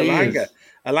you look at it Alanga, is.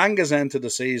 Alanga's end to the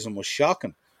season was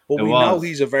shocking, but It we know was.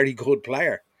 he's a very good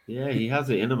player. Yeah, he has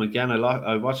it in him again. A lot.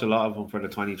 I watch a lot of him for the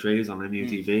 23s on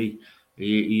Mm. MUTV.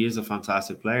 He is a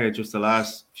fantastic player. Just the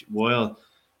last while,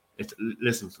 it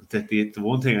listen. The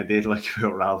one thing I did like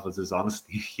about Ralph was his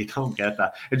honesty. You don't get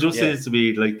that. It just Yeah. seems to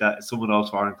be like that. Some of those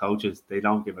foreign coaches, they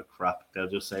don't give a crap. They'll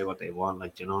just say what they want.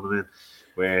 Like, you know what I mean?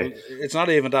 Where Well, it's not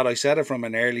even that. I said it from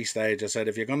an early stage. I said,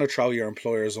 if you're going to throw your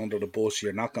employers under the bus,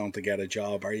 you're not going to get a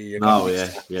job, are you? You're going to no, be yeah,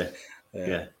 sacked. yeah,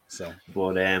 yeah. So,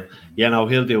 But yeah, no,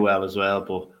 he'll do well as well.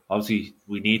 But obviously,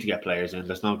 we need to get players in.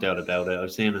 There's no doubt about it.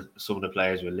 I've seen some of the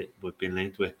players we've been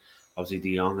linked with. Obviously,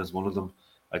 De Jong is one of them.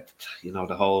 I,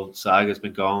 the whole saga's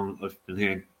been going. I've been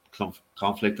hearing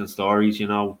conflicting stories.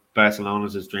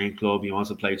 Barcelona's his dream club. He wants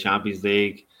to play Champions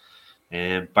League,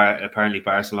 and apparently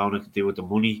Barcelona could do with the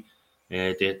money.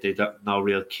 They got no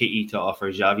real kitty to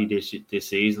offer Xavi this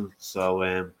season. So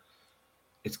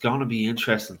it's going to be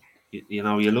interesting. You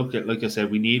look at, like I said,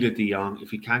 we needed De Jong.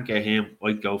 If we can't get him,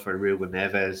 I'd go for Ruben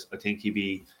Neves. I think he'd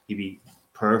be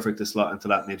perfect to slot into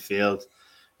that midfield.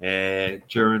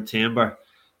 Duran Timber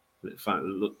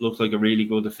looks like a really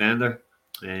good defender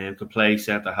and could play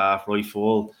centre half, right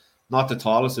full. Not the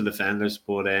tallest of defenders,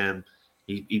 but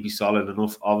he'd be solid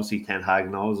enough. Obviously, Ten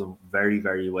Hag knows him very,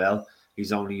 very well.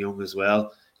 He's only young as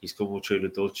well. He's come up through the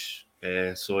Dutch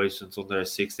side since under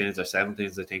 16s or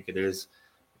 17s, I think it is.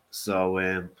 So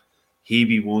he'd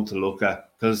be one to look at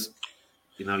because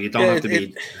you don't yeah, have to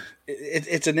be.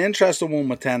 it's an interesting one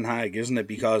with Ten Hag, isn't it?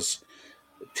 Because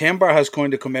Timber has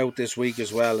kind of come out this week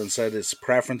as well and said his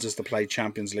preference is to play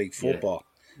Champions League Yeah, football,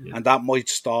 yeah, and that might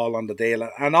stall on the deal.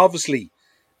 And obviously,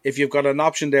 if you've got an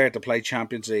option there to play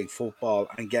Champions League football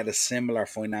and get a similar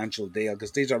financial deal,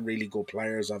 because these are really good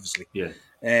players, obviously, yeah.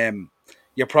 um,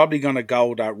 you're probably going to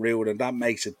go that route, and that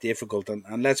makes it difficult.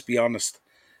 And let's be honest,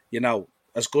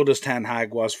 as good as Ten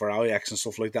Hag was for Ajax and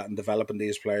stuff like that, and developing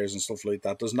these players and stuff like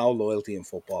that, there's no loyalty in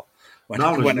football when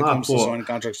No, there's when it not. comes to But signing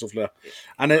contracts stuff like that.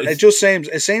 And it it's just seems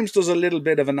there's a little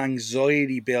bit of an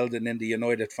anxiety building in the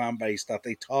United fan base that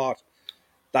they thought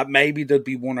that maybe there'd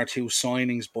be one or two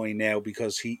signings by now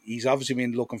because he's obviously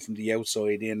been looking from the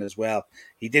outside in as well.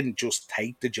 He didn't just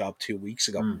take the job 2 weeks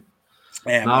ago,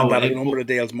 and no. that a number of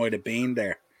deals might have been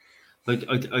there. Like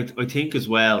I think as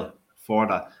well for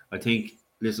that. I think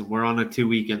listen, we're on a 2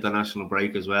 week international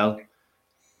break as well.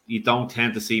 You don't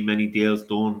tend to see many deals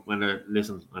done when they're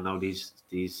listen. I know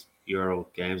these Euro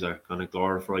games are kind of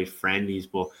glorified friendlies,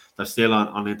 but they're still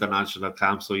on international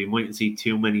camps, so you mightn't see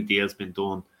too many deals being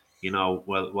done.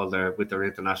 While they're with their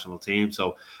international team.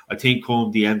 So I think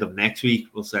come the end of next week,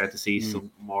 we'll start to see Mm,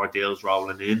 some more deals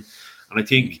rolling in, and I mm.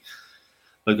 think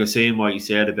like I was saying what you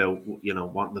said about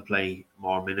wanting to play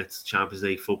more minutes Champions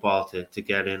League football to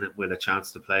get in it with a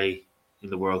chance to play in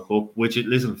the World Cup, which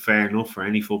it isn't fair enough for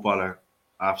any footballer.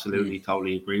 Mm. Absolutely,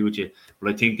 totally agree with you.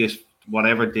 But I think this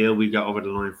whatever deal we get over the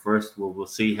line first, we'll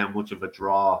see how much of a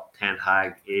draw Ten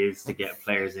Hag is to get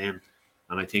players in,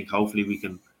 and I think hopefully we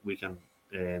can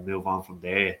move on from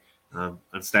there and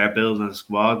start building a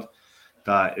squad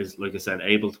that is, like I said,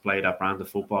 able to play that brand of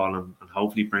football and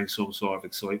hopefully bring some sort of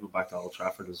excitement back to Old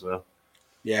Trafford as well.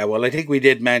 Yeah, well, I think we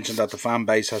did mention that the fan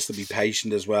base has to be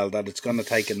patient as well. That it's going to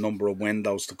take a number of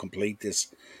windows to complete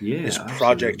this Yeah,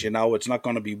 project. absolutely. It's not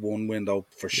going to be one window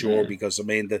for sure Yeah. because I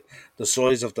mean the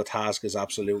size of the task is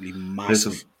absolutely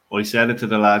Listen, massive. I said it to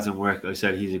the lads in work. I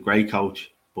said he's a great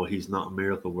coach, but he's not a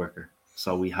miracle worker.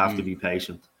 So we have to Mm, be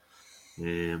patient.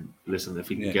 Listen, if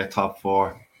he can yeah, get top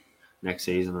four next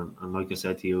season, and like I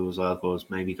said to you as well, goes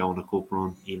maybe go on a cup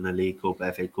run, even a League Cup,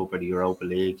 FA Cup, or the Europa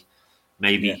League,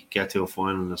 yeah, maybe get to a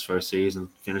final in his first season,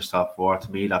 finish top four.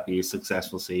 To me, that'd be a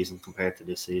successful season compared to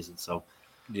this season. So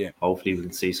yeah. hopefully we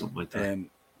can see something like that. Um,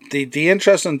 the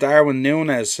interest in Darwin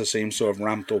Nunes seems to have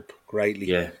ramped up greatly.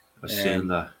 Yeah, I've seen Um,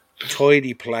 that.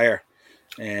 tidy player.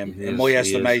 He In is. my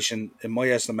He is.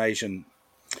 estimation,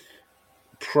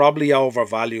 probably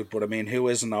overvalued. But I mean, who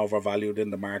isn't overvalued in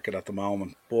the market at the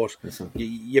moment? But Listen,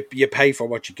 you pay for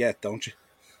what you get, don't you?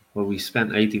 well, we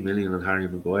spent 80 million on Harry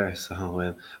Maguire,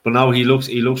 so but no, he looks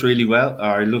really well,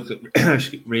 or he looked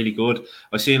really good.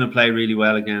 I've seen him play really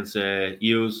well against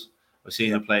Hughes. I've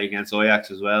seen Yeah, him play against Ajax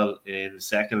as well in the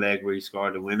second leg where he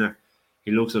scored the winner.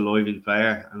 He looks a lively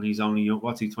player, and he's only young.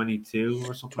 What's he, 22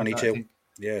 or something like that? I 22. think.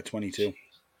 Yeah, 22.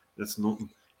 That's nothing.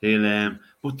 He'll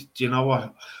but do you know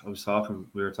what? We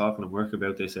were talking at work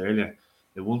about this earlier.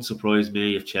 It wouldn't surprise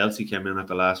me if Chelsea came in at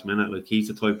the last minute. Like he's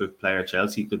the type of player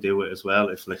Chelsea could do it as well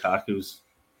if Lukaku's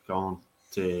gone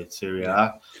to Serie Yeah.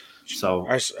 A.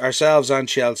 So Ourselves and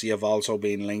Chelsea have also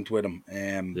been linked with him.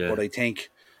 yeah, But I think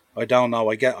I don't know.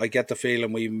 I get the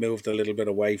feeling we moved a little bit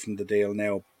away from the deal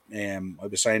now. I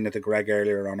was saying it to Greg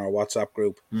earlier on our WhatsApp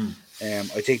group. Hmm.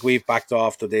 I think we've backed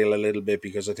off the deal a little bit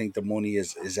because I think the money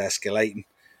is escalating.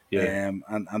 Yeah,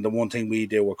 And the one thing we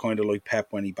do, we're kind of like Pep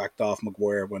when he backed off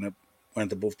Maguire when it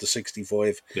went above the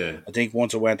 65. yeah, I think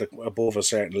once it went above a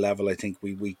certain level, I think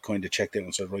we kind of checked it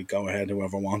and said, right, go ahead,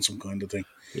 whoever wants him, kind of thing.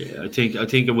 yeah. I think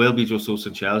it will be just us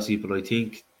and Chelsea, but I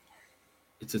think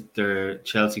it's their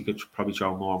Chelsea could probably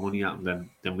throw more money at them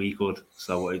than we could.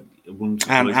 So it wouldn't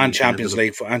And surprise me and if he ended Champions up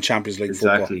League and Champions League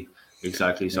football. exactly,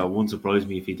 exactly. So Yeah. it wouldn't surprise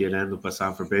me if he did end up at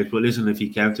Stamford Bridge. But listen, if he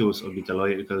came to us, I'd be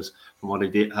delighted because from what I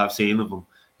did have seen of him,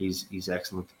 he's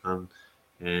excellent and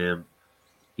um,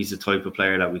 he's the type of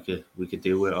player that we could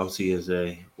deal with. Obviously, is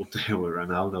up there with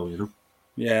Ronaldo, you know.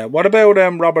 Yeah. What about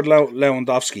Robert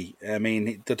Lewandowski? I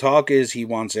mean, the talk is he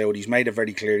wants out. He's made it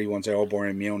very clear he wants out of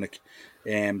Bayern Munich,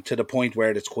 to the point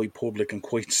where it's quite public and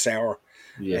quite sour.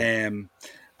 Yeah, Um,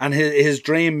 and his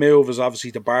dream move is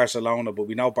obviously to Barcelona, but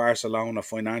we know Barcelona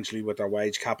financially with their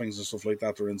wage cappings and stuff like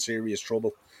that, they're in serious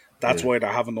trouble. That's yeah, why they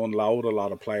haven't unloaded a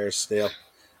lot of players still.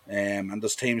 And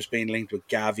there's teams being linked with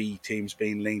Gavi, teams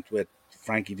being linked with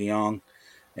Frankie De Jong.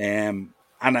 And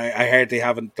I heard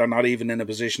they're not even in a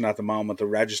position at the moment to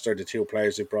register the two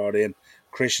players they brought in,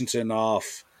 Christensen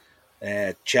off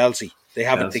Chelsea. Chelsea.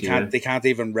 Yeah, They can't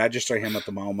even register him at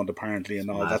the moment apparently, and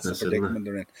it's all that's the madness, isn't it? predicament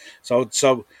they're in.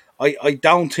 So I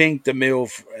don't think the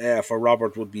move for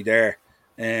Robert would be there.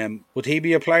 Would he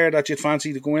be a player that you'd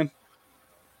fancy to go in?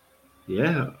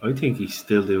 Yeah, I think he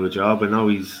still do a job. I know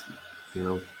he's, you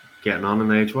know, getting on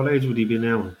in age. What age would he be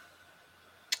now?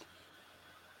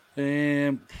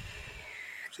 Um,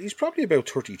 he's probably about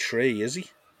 33, is he?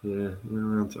 Yeah,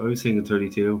 I was thinking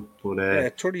 32, but Yeah, yeah,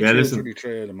 32, listen,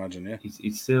 33, I'd imagine. Yeah.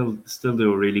 he's still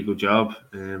do a really good job.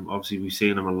 Obviously we've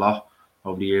seen him a lot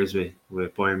over the years with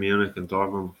Bayern Munich and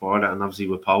Dortmund before that, and obviously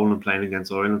with Poland playing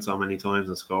against Ireland so many times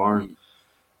and scoring.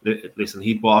 Mm. Listen,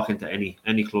 he'd walk into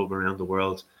any club around the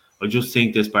world. I just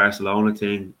think this Barcelona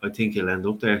thing, I think he'll end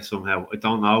up there somehow. I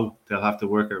don't know. They'll have to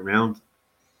work it around.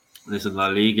 Listen, La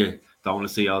Liga don't want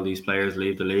to see all these players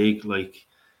leave the league like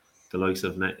the likes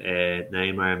of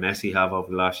Neymar and Messi have over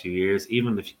the last few years.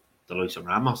 Even if the likes of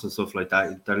Ramos and stuff like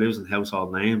that, they're losing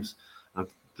household names. And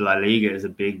La Liga is a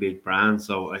big brand,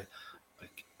 so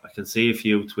I can see a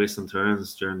few twists and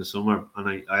turns during the summer, and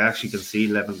I actually can see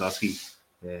Lewandowski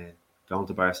going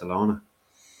to Barcelona.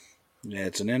 Yeah,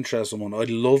 it's an interesting one. I'd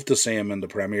love to see him in the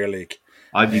Premier League.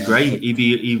 I'd be I great. He'd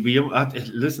be.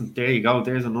 Listen, there you go.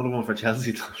 There's another one for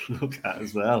Chelsea to look at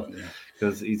as well, yeah.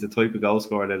 because he's the type of goal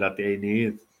scorer that they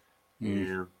need.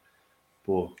 Mm. Um,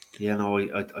 but yeah, no,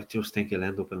 I just think he'll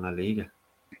end up in La Liga.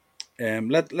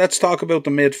 Let's talk about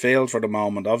the midfield for the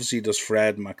moment. Obviously, there's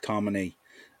Fred, McTominay,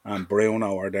 and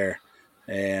Bruno are there.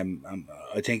 And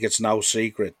I think it's no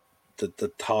secret that the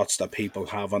thoughts that people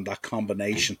have on that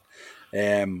combination.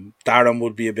 Darren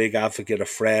would be a big advocate of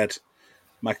Fred.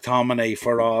 McTominay,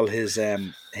 for all his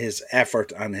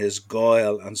effort and his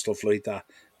guile and stuff like that,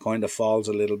 kind of falls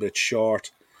a little bit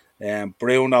short.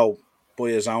 Bruno, by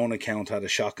his own account, had a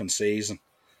shocking season.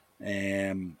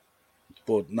 Um,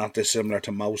 but not dissimilar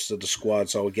to most of the squad.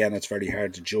 So again, it's very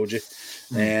hard to judge it.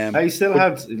 I still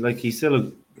But had like he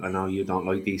still. I know you don't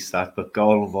like these stats, but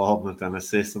goal involvement and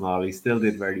assist and all, he still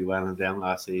did very well in them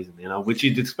last season. You know, which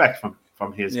you'd expect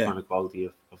from his yeah, kind of quality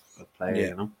of player. yeah,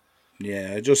 You know,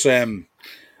 yeah.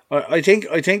 I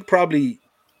think probably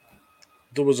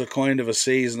there was a kind of a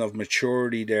season of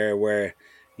maturity there where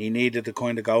he needed to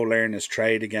kind of go learn his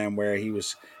trade again, where he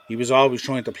was always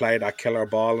trying to play that killer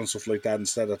ball and stuff like that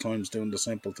instead of times doing the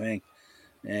simple thing.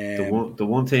 Um, the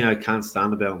one thing I can't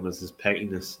stand about him is his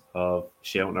pettiness of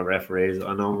shouting at referees.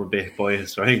 I know I'm a bit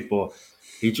biased, right? But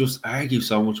he just argues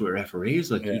so much with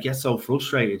referees. Like he yeah, gets so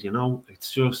frustrated, you know.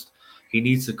 It's just he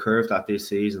needs to curve that this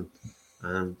season,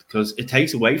 and because it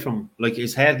takes away from like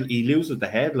his head, he loses the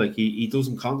head. Like he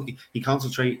doesn't he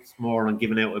concentrates more on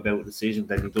giving out about a decision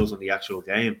than he does on the actual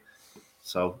game.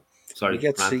 So he sorry,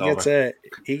 gets he rant gets over. uh,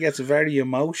 he gets very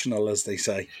emotional, as they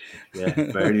say. Yeah,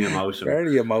 very emotional,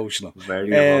 Very emotional. very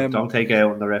emotional. Um, Don't take it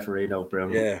out on the referee, though,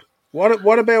 Bruno. yeah.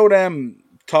 What about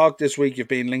talk this week? You've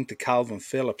been linked to Calvin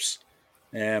Phillips.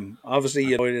 Obviously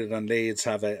United and Leeds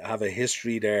have a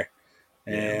history there.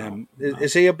 Yeah, no.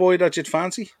 Is he a boy that you'd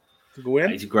fancy to go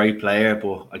in? He's a great player,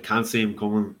 but I can't see him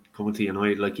coming to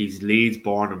United. Like he's Leeds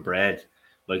born and bred.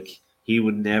 Like he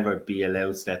would never be allowed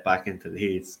to step back into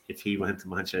Leeds if he went to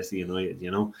Manchester United.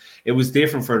 You know, it was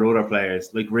different for the other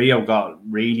players. Like Rio got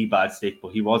really bad stick,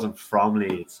 but he wasn't from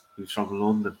Leeds. He was from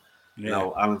London. You Yeah.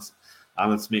 know,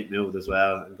 Alan Smith moved as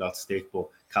well and got stick, but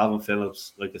Calvin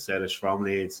Phillips, like I said, is from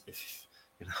Leeds. If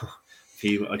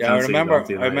I Yeah, I can't say he's gone remember.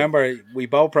 to I United. remember. We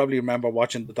both probably remember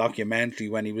watching the documentary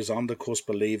when he was on the cusp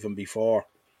of leaving before.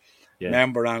 Yeah,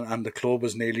 Remember, and the club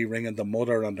was nearly ringing the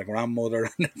mother and the grandmother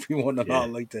and everyone and yeah, all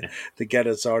like yeah. to get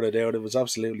it sorted out. It was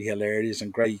absolutely hilarious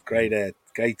and great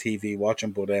TV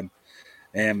watching. But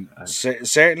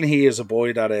certainly he is a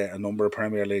boy that a number of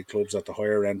Premier League clubs at the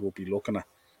higher end will be looking at.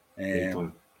 Big Um,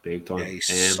 time, big yeah, time.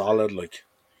 he's solid. Like,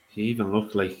 He even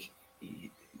looked like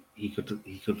he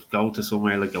could go to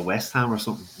somewhere like a West Ham or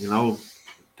something.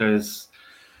 There's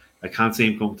I can't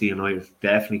see him come to United.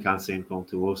 Definitely can't see him come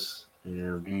to us.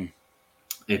 mm,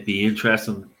 It'd be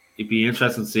interesting. It'd be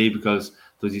interesting to see because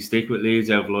does he stick with Leeds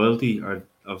out of loyalty, or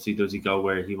obviously does he go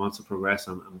where he wants to progress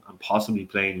and possibly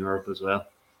play in Europe as well?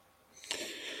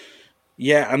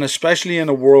 yeah, and especially in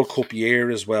a World Cup year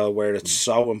as well, where it's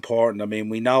so important. I mean,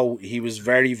 we know he was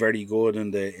very good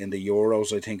in the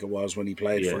Euros. I think it was when he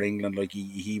played Yeah, for England. Like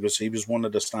he was one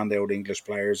of the standout English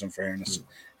players. In fairness,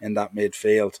 in that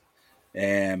midfield.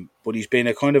 But he's been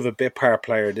a kind of a bit part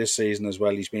player this season as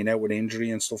well. He's been out with injury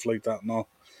and stuff like that and all.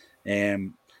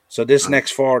 Um, so and this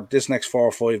next 4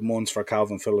 or 5 months for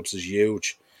Calvin Phillips is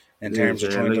huge in it terms is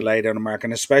of trying to like lay down a mark,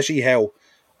 and especially how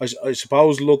I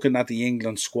suppose looking at the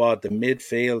England squad, the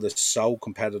midfield is so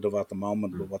competitive at the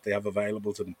moment with what they have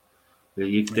available to them.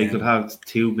 they could Um, have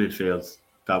two midfields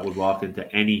that would walk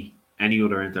into any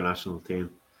other international team.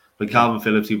 Like yeah, Calvin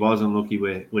Phillips, he was unlucky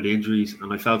with injuries,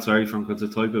 and I felt sorry for him because the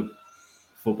type of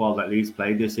football that Leeds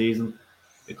played this season,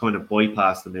 it kind of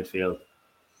bypassed the midfield.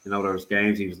 There was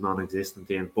games he was non-existent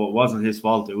in, but it wasn't his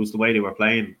fault. It was the way they were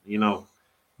playing. mm,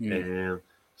 Um,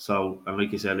 and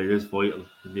like you said, it is vital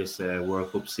in this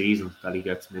World Cup season that he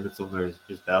gets minutes under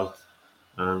his belt,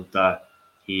 and that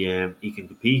he can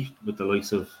compete with the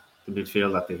likes of the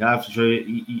midfield that they have. Sure,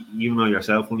 you know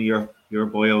yourself, one of your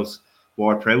boyos,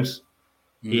 Ward Prowse.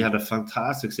 He mm, had a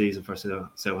fantastic season for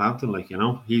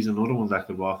Southampton. He's another one that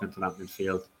could walk into that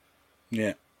midfield.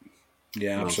 yeah,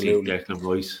 yeah, And obviously absolutely. Declan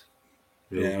Rice,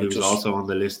 Yeah, who's just also on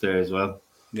the list there as well.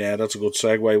 yeah, that's a good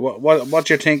segue. What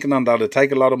you're thinking on that? It'd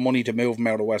take a lot of money to move him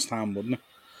out of West Ham, wouldn't it?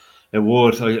 It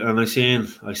would. I seen.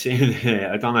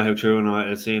 I don't know how true or not.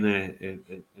 I seen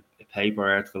a paper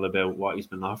article about what he's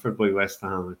been offered by West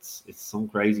Ham. It's some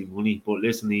crazy money. But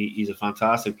listen, he's a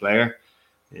fantastic player.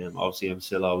 Obviously, I'm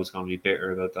still always going to be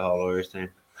bitter about the whole Irish thing.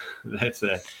 That's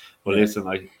But Yeah. listen,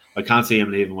 I can't see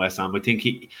him leaving West Ham. I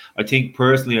think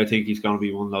personally, I think he's going to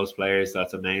be one of those players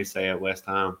that's a mainstay at West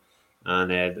Ham,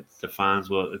 and the fans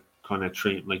will kind of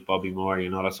treat him like Bobby Moore.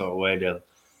 That sort of way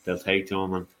they'll take to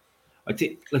him. And I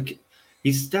think like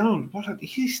he's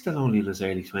still only in his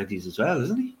early 20s as well,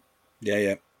 isn't he? Yeah,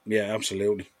 yeah, yeah,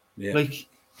 absolutely. Yeah. Like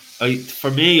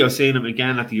for me, I've seen him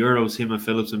again at the Euros. Him and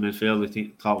Phillips in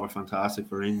midfield, thought were fantastic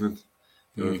for England.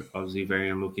 They were Mm. obviously very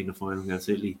unlucky in the final against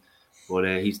Italy, but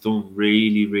he's done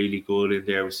really good in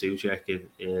there with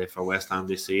Soucek for West Ham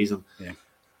this season. Yeah.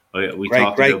 We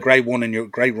talked about Great run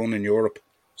in Europe.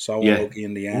 So yeah, unlucky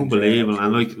in the end. Yeah, unbelievable.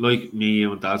 And absolutely. like me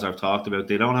and Daz have talked about,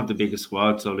 they don't have the biggest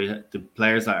squad, so the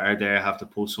players that are there have to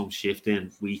put some shift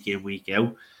in, week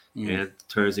out, Mm. and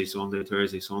Thursday,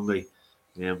 Sunday.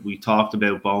 And we talked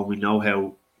about Bowen. We know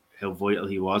how vital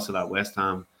he was to that West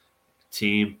Ham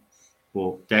team,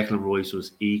 but Declan Rice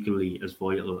was equally as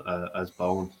vital as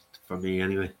Bowen for me,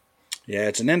 anyway. Yeah,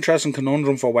 it's an interesting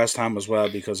conundrum for West Ham as well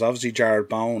because obviously Jared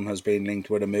Bowen has been linked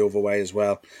with a move away as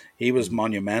well. He was Mm,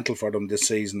 monumental for them this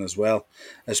season as well,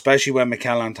 especially when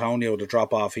Mikel Antonio, the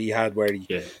drop off he had where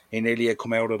yeah, he nearly had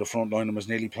come out of the front line and was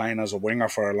nearly playing as a winger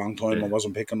for a long time yeah, and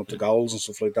wasn't picking up the yeah, goals and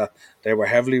stuff like that. They were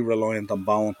heavily reliant on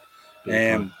Bowen. big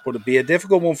time. But it'd be a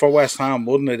difficult one for West Ham,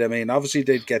 wouldn't it? I mean, obviously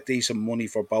they'd get decent money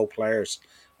for both players.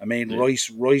 I mean, Yeah,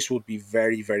 Rice would be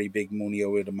very big money, I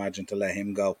would imagine, to let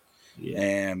him go.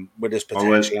 yeah. With his Or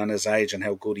well, potential and his age and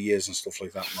how good he is and stuff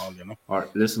like that and all. or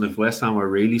listen, if West Ham were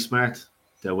really smart,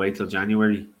 they'll wait till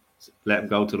January, let him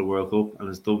go to the World Cup,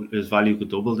 and his value could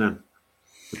double then,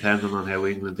 depending on how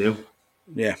England do.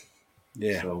 Yeah,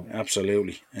 yeah, So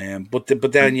absolutely. But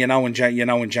then and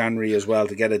in January as well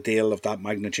to get a deal of that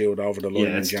magnitude over the line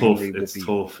yeah, in it's tough. January would It's be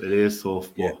tough. It is tough.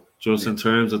 yeah, But just yeah, in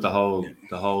terms of the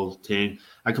yeah. whole thing,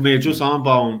 and come here, just Mm. on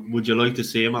Bone, would you like to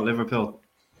see him at Liverpool?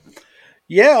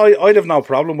 Yeah, I'd have no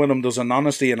problem with him. There's an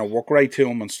honesty and a work rate to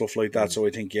him and stuff like that. So I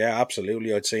think, yeah,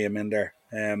 absolutely, I'd see him in there.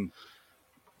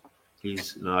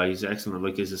 He's excellent.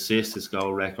 Like his assists, his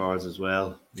goal records as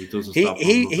well. He doesn't He stop running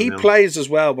he up and he down. plays as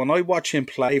well. When I watch him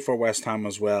play for West Ham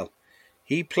as well,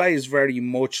 he plays very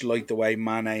much like the way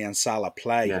Mane and Salah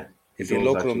play. Yeah, he If you does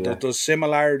look at him, actually. Yeah, there's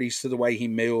similarities to the way he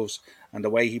moves and the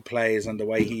way he plays and the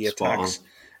way he spot attacks on.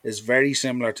 is very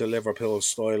similar to Liverpool's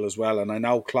style as well. And I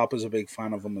know Klopp is a big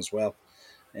fan of him as well.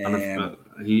 And if, Um,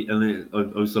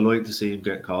 I was delighted to see him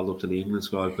get called up to the England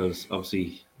squad because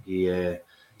obviously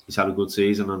he's had a good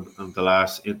season, and the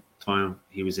last time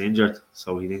he was injured,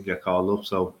 so he didn't get called up.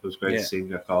 So it was great to yeah, see him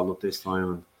get called up this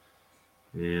time,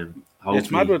 and it's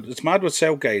hopefully mad with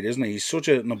Southgate, isn't he? He's such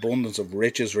an abundance of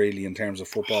riches, really, in terms of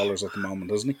footballers at the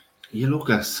moment, isn't he? you look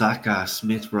at Saka,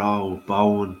 Smith Rowe,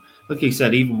 Bowen. Like you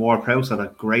said, even more Prowse had a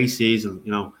great season.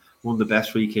 One of the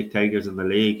best free kick takers in the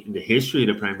league, in the history of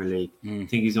the Premier League. I Mm.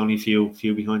 think he's only few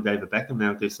behind David Beckham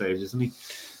now at this stage, isn't he?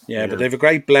 Yeah, but they Um, have a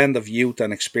great blend of youth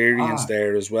and experience ah,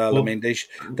 there as well. I but mean,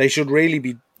 they should really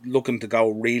be looking to go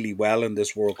really well in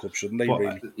this World Cup, shouldn't they? but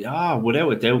Really? yeah,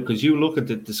 without a doubt, because you look at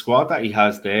the squad that he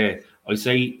has there, I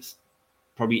say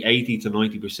probably 80 to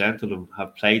 90% of them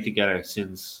have played together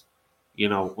since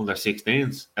under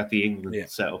 16s at the England Yeah.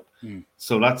 setup. Mm.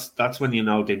 So that's when they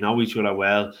know each other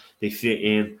well. They fit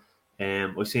in.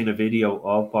 I seen a video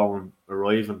of Bowen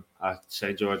arriving at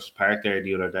St George's Park there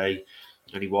the other day,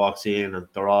 and he walks in and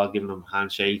they're all giving him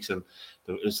handshakes, and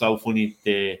it's so funny.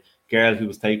 The girl who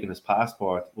was taking his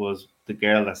passport was the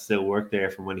girl that still worked there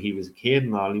from when he was a kid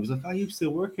and all. He was like, "Oh, you still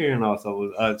work here?" And all.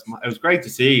 So it was great to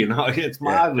see. It's Yeah.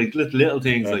 mad, like little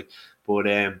things Yeah. like. But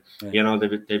Yeah.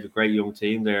 they've a great young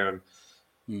team there. And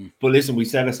Mm. but listen, we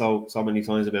said it so many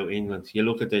times about England. You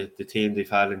look at the team they've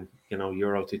had in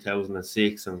Euro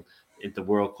 2006 and in the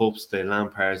World Cups, the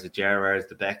Lampards, the Gerrards,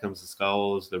 the Beckhams, the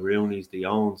Scholes, the Rooneys, the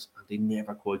Owens, and they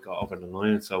never quite got over the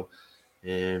line. So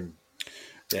um,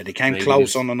 Yeah, they came maybe close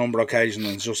this, on a number of occasions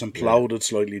and just yeah, imploded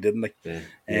slightly, didn't yeah.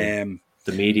 they?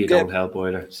 The media Good. don't help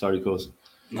either. Sorry, cuz.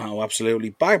 No, absolutely.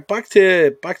 Back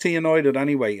to United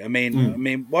anyway.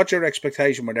 Mm, what's your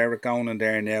expectation with Eric going in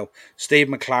there now? Steve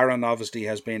McLaren obviously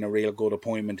has been a real good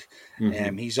appointment.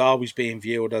 mm-hmm, He's always been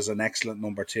viewed as an excellent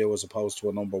number two as opposed to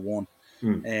a number one.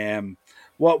 mm. Um,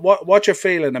 what's your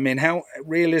feeling? I mean, how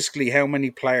realistically, how many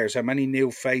players, how many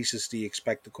new faces do you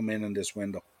expect to come in this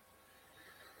window?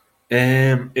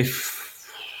 If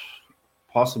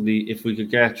possibly, if we could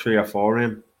get 3 or 4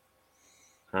 in,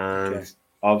 Okay. and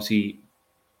obviously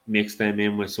mix them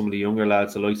in with some of the younger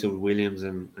lads, the likes of Williams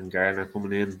and Gardner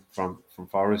coming in from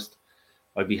Forest,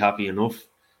 I'd be happy enough.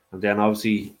 And then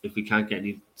obviously, if we can't get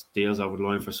any deals over the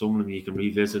line for some of them, you can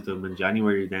revisit them in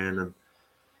January then. And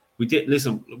we did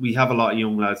listen. We have a lot of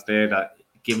young lads there that,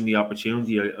 given the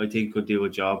opportunity, I think could do a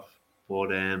job. But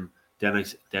then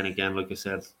again, like I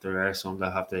said, there are some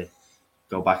that have to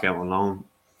go back out on loan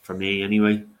for me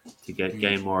anyway to Mm.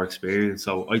 gain more experience.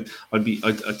 So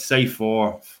I'd say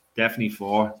 4, definitely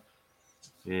 4.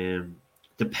 Um,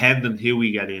 Depending who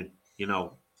we get in,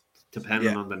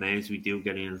 depending Yeah. on the names we do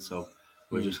get in. So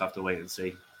we'll Mm. just have to wait and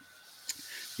see.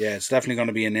 Yeah, it's definitely going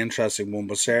to be an interesting one,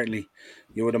 but certainly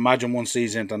you would imagine once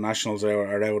these internationals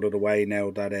are out of the way now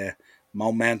that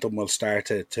momentum will start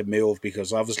to move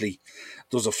because obviously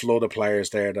there's a flood of players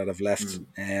there that have left.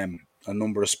 Mm, A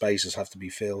number of spaces have to be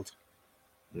filled.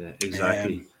 yeah, Um,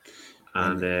 exactly.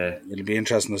 and And it'll be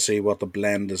interesting to see what the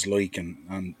blend is like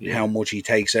and yeah, how much he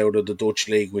takes out of the Dutch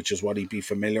league, which is what he'd be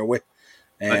familiar with.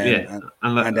 yeah, And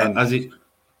and and then as it.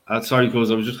 Sorry,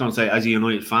 because I was just going to say, as a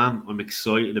United fan, I'm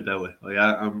excited about it.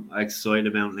 I'm excited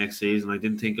about next season. I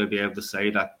didn't think I'd be able to say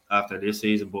that after this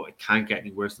season, but it can't get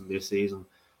any worse than this season.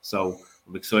 So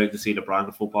I'm excited to see the brand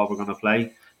of football we're going to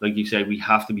play. Like you say, we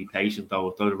have to be patient, though.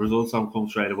 If the results don't come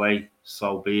straight away,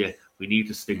 so be it. We need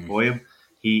to stick mm, by him.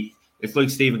 It's like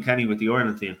Stephen Kenny with the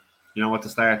Ireland team. At the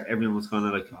start, everyone was kind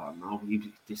of like, "Oh no,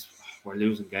 we're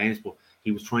losing games," but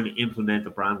he was trying to implement a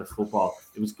brand of football.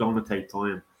 It was going to take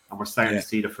time, and we're starting yeah, to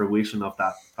see the fruition of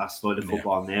that style of yeah.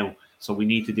 football now. So we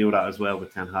need to do that as well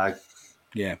with Ten Hag.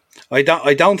 Yeah, I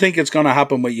don't think it's going to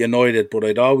happen with United, but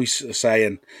I'd always say,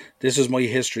 and this is my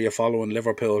history of following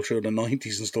Liverpool through the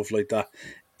 '90s and stuff like that.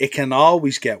 It can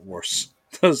always get worse.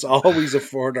 There's always a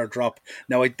further drop.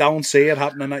 Now I don't see it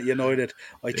happening at United.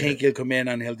 I Yeah. think he'll come in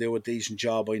and he'll do a decent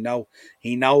job. I know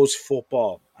he knows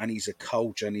football and he's a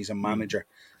coach and he's a Mm. manager,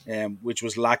 which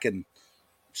was lacking.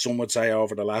 Some would say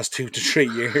over the last 2 to 3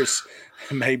 years,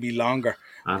 maybe longer.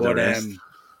 And the But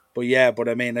rest. but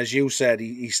I mean, as you said,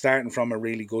 he's starting from a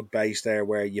really good base there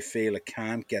where you feel it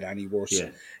can't get any worse.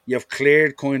 Yeah. You've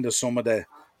cleared kind of some of the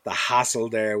hassle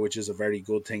there, which is a very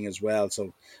good thing as well.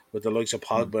 So with the likes of Mm.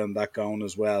 Pogba and that going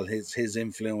as well, his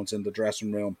influence in the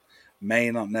dressing room may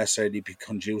not necessarily be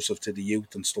conducive to the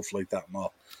youth and stuff like that and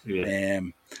all. Yeah.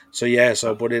 Um so yeah,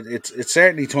 Uh, but it's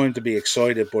certainly time to be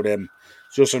excited, but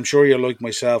just I'm sure you're like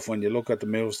myself when you look at the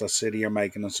moves that City are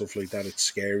making and stuff like that, it's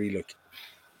scary. Like,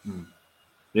 mm.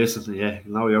 Listen, yeah,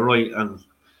 no, you're right. And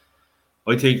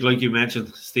I think, like you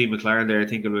mentioned, Steve McLaren there, I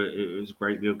think it was a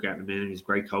great move getting him in. He's a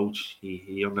great coach.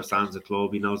 He understands the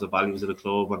club. He knows the values of the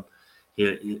club. And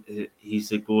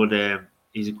he's a good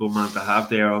man to have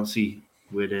there. Obviously,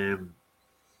 with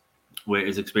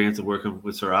his experience of working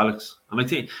with Sir Alex. And I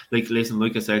think, listen,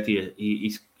 like I said to you,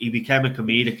 he became a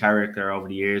comedic character over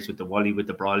the years with the Wally with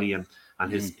the Brawley and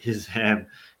what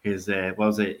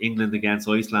was it, England against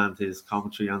Iceland, his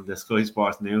commentary on the Sky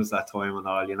Sports News that time and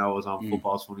all, it was on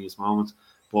football's funniest moments.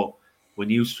 But when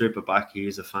you strip it back, he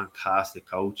is a fantastic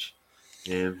coach.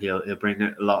 He'll bring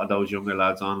a lot of those younger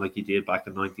lads on like he did back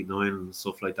in '99 and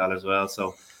stuff like that as well.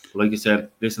 So, like I said,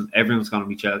 listen, everyone's going to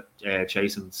be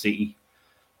chasing City.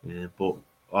 But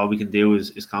all we can do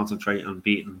is concentrate on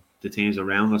beating the teams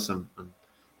around us and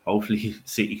hopefully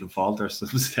City can falter at some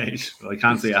stage. I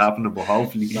can't see it happening, but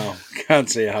hopefully. No, can't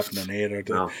see it happening either.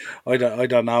 No. I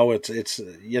don't know. It's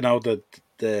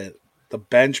the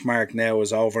benchmark now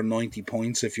is over 90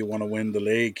 points if you want to win the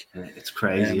league. It's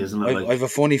crazy, isn't it? I have a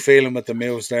funny feeling with the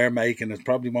moves they're making. It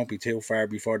probably won't be too far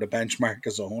before the benchmark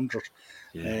is 100.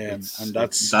 Yeah, and I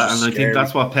think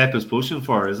that's what Pep is pushing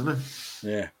for, isn't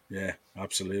it? Yeah,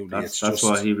 absolutely. That's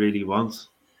what he really wants.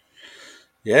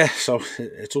 Yeah, so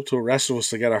it's up to the rest of us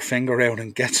to get our finger out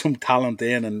and get some talent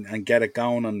in and get it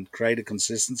going and create a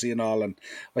consistency and all. And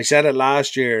I said it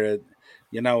last year,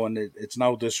 and it's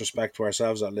no disrespect to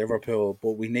ourselves at Liverpool,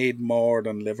 but we need more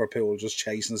than Liverpool just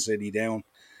chasing City down.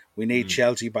 We need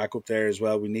Chelsea back up there as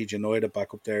well. We need United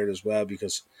back up there as well,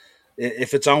 because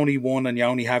if it's only one and you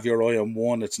only have your eye on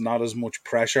one, it's not as much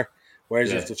pressure.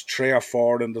 Whereas if there's 3 or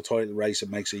 4 in the title race, it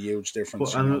makes a huge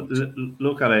difference.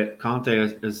 Look at it. Conte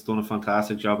has done a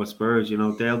fantastic job at Spurs.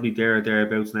 They'll be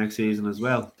thereabouts next season as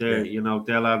well.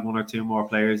 They'll add 1 or 2 more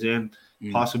players in.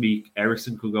 Possibly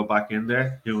Eriksen could go back in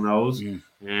there. Who knows?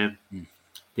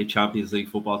 The Champions League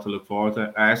football to look forward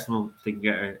to. Arsenal, if they can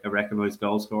get a recognised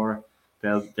goal scorer,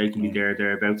 they can be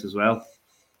thereabouts as well.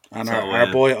 And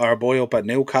our boy up at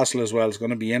Newcastle as well is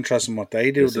going to be interesting what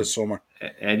they do this summer.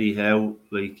 Eddie Howe,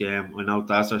 I know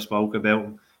Dasser spoke about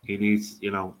him. He needs,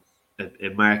 a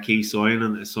marquee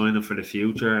signing, a signing for the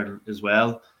future as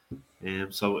well.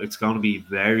 So it's going to be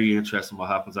very interesting what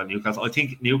happens at Newcastle. I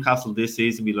think Newcastle this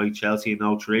season will be like Chelsea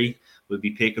in 03. We'll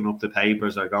be picking up the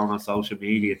papers or going on social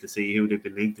media to see who they've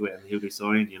been linked to it and who they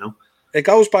signed, It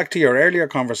goes back to your earlier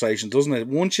conversation, doesn't it?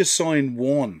 Once you sign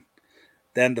one,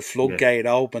 then the floodgate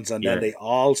opens and then they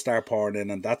all start pouring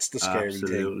in, and that's the scary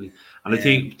thing. And I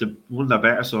think one of the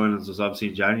better signings was obviously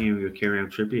in January with Kieran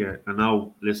Trippier. I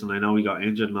know he got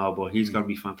injured now, but he's going to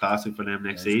be fantastic for them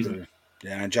next season. Brilliant.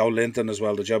 Yeah, and Joe Linton as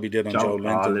well. The job he did on Joe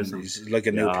Linton, he's like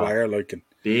a new player,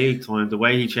 big time. The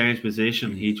way he changed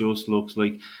position, he just looks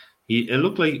like it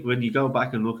looked like when you go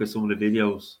back and look at some of the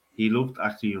videos, he looked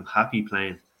actually happy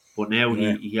playing. But now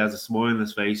he has a smile on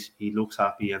his face. He looks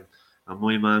happy, and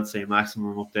my man St.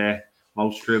 Maximum up there,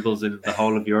 most dribbles in the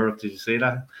whole of Europe. Did you see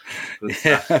that?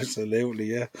 Yeah, absolutely.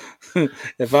 Yeah.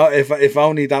 if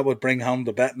only that would bring home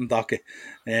the betting docket.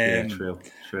 True.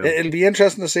 It'll be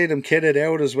interesting to see them kitted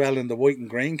out as well in the white and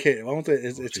green kit, won't it?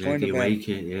 It's kind of away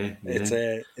kit, yeah.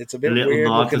 It's a bit a little weird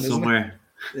nod looking, to somewhere.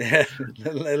 Yeah,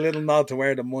 a little nod to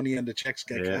where the money and the checks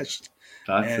get cashed.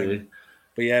 That's it.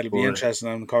 But yeah, it'll be interesting,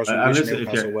 and of course we wish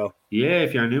Newcastle well. Yeah,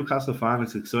 if you're a Newcastle fan,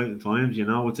 it's exciting times.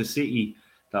 It's a city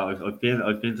that I've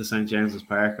been to St James's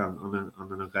Park on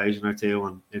an occasion or two,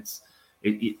 and it's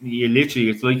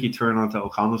like you turn onto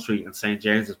O'Connell Street and St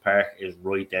James's Park is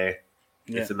right there.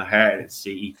 Yeah. It's in the heart of the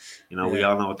city. We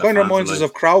all know what that kind of reminds us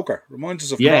of Croker.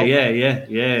 Yeah.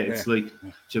 It's like,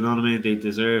 do you know what I mean? They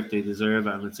deserve it,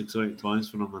 and it's exciting times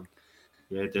for them.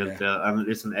 And they'll and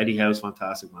listen, Eddie Howe's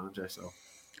fantastic manager. So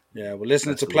yeah, well,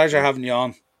 listen, it's a pleasure having you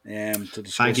on to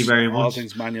discuss Thank you very all much.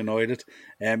 things Man United.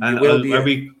 And you will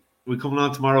be. We coming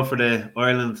on tomorrow for the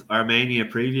Ireland-Armenia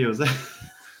previews.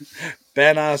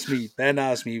 Ben asked me,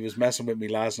 he was messing with me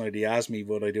last night. He asked me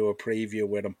would I do a preview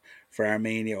with him for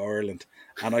Armenia, Ireland.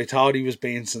 And I thought he was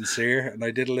being sincere, and I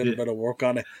did a little bit of work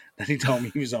on it. And he told me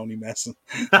he was only messing.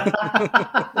 Ben,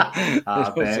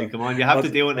 come on, you have to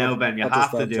do it now, Ben. You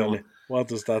have to do it. What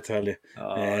does that tell you?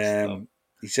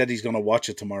 He said he's going to watch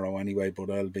it tomorrow anyway, but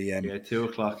I'll be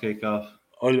 2:00 kickoff.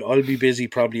 I'll be busy,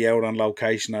 probably out on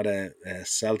location at a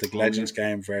Celtic Legends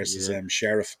game versus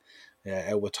Sheriff,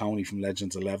 out with Tony from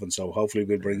Legends 11. So hopefully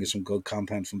we'll bring you some good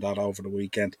content from that over the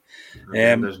weekend.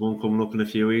 There's one coming up in a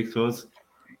few weeks, cuz.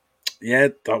 Yeah,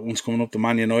 that one's coming up, the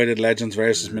Man United Legends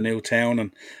versus Maynooth Town.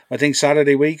 And I think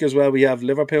Saturday week as well, we have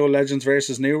Liverpool Legends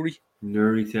versus Newry.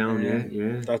 Newry Town,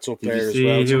 yeah. That's up there as well.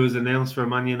 Did you see who was announced for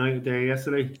Man United there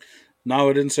yesterday?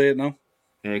 No, I didn't see it, no.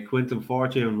 Quinton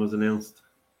Fortune was announced.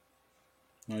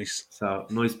 Nice. So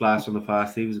nice blast from the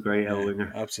past. He was a great out Yeah,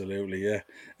 winger. absolutely. Yeah,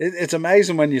 it's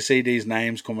amazing when you see these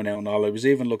names coming out and all. I was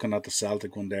even looking at the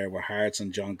Celtic one there with Hearts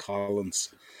and John Collins,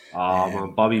 Oh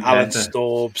man, Bobby Alan Petta.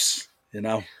 Stubbs. You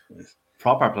know,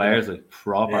 Proper yeah, players, like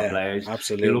proper yeah, players. You look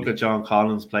absolutely. at John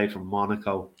Collins played for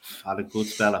Monaco, had a good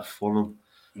spell at Fulham.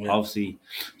 Yeah, Obviously,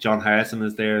 John Harrison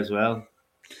is there as well.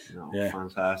 yeah.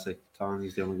 Fantastic.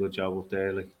 Tony's doing a good job up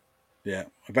there. Like, Yeah,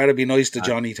 I better be nice to uh,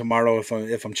 Johnny tomorrow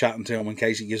if I'm chatting to him in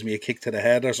case he gives me a kick to the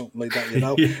head or something like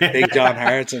that. Big John yeah.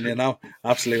 Hartson,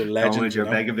 absolute Don't legend. mind your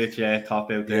Begovic, top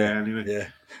out Yeah, there anyway. yeah.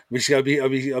 We just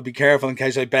gotta I'll be careful in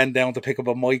case I bend down to pick up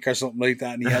a mic or something like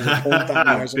that, and he has a punt at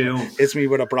me or something, Boom. hits me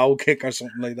with a brow kick or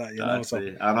something like that. That's So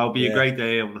it. And it'll be a yeah, great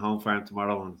day on the home farm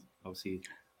tomorrow. And obviously,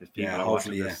 if yeah. people are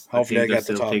watching Hopefully, yeah. this, I Hopefully, I think there's get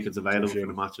to still talk tickets to a available few for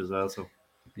of the them. match as well. So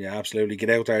Yeah, absolutely. Get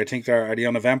out there. I think are they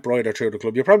on Eventbrite or through the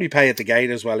club? You probably pay at the gate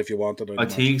as well if you wanted, I'd I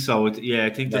imagine. think so. I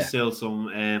think there's Yeah, still some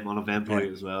on yeah.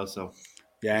 Eventbrite as well. So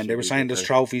Yeah, it and they should were be a saying good there's day.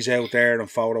 trophies out there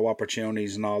and photo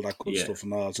opportunities and all that good Yeah, stuff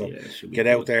and all. So it should be get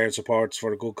out good. there and support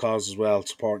for a good cause as well,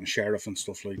 supporting Sheriff and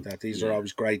stuff like that. These are Yeah,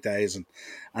 always great days.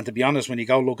 And to be honest, when you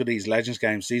go look at these Legends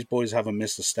games, these boys haven't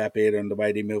missed a step either in the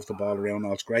way they move the ball around.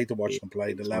 It's great to watch them play.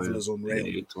 big The level time, is unreal.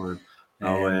 big time.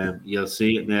 Now, Um, you'll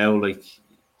see it now. Like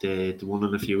the one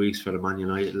in a few weeks for the Man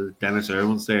United, Dennis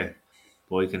Irwin's there.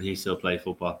 Boy, can he still play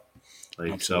football? Like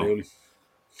so. absolutely.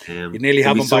 You'd nearly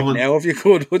There'll have be them back someone now if you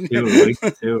could, wouldn't too you?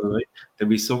 right, too right. There'll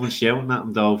be someone shouting at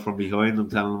him though from behind him,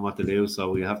 telling him what to do.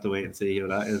 So we have to wait and see who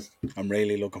that is. I'm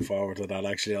really looking forward to that.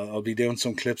 Actually, I'll be doing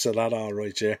some clips of that. All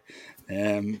right, yeah.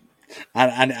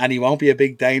 And he won't be a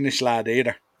big Danish lad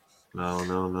either. No,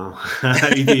 no, no.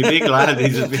 He'd be a big lad.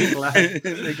 He's a big lad.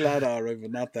 Big lad, all right,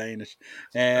 but not Danish.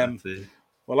 That's it.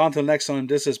 Well, until next time,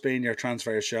 this has been your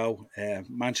transfer show,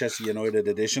 Manchester United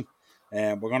edition.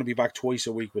 We're going to be back twice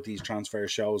a week with these transfer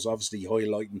shows, obviously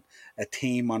highlighting a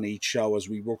team on each show as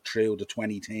we work through the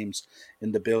 20 teams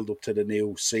in the build up to the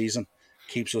new season.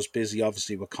 Keeps us busy,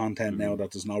 obviously, with content now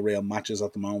that there's no real matches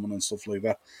at the moment and stuff like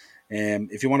that.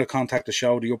 If you want to contact the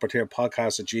show, the upper tier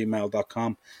podcast at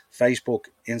gmail.com, Facebook,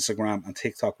 Instagram, and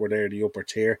TikTok, we're there, the upper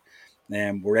tier.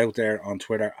 We're out there on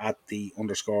Twitter at the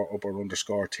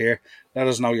 _upper_ tier. Let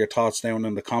us know your thoughts down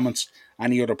in the comments.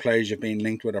 Any other players you've been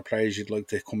linked with or players you'd like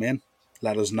to come in,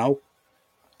 let us know.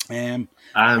 And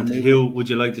And who would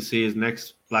you like to see as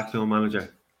next Blackpool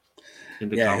manager? In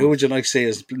the yeah, who would comments. you like to see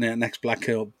as next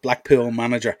Blackpool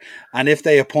manager? And if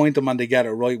they appoint them and they get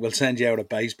it right, we'll send you out a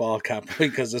baseball cap, right?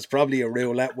 Because it's probably a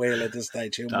roulette wheel at this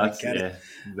stage. Who might get it?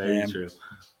 Very true.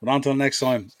 But until next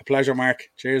time, a pleasure, Mark.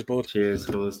 Cheers, bud. Cheers,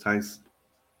 fellas. Thanks.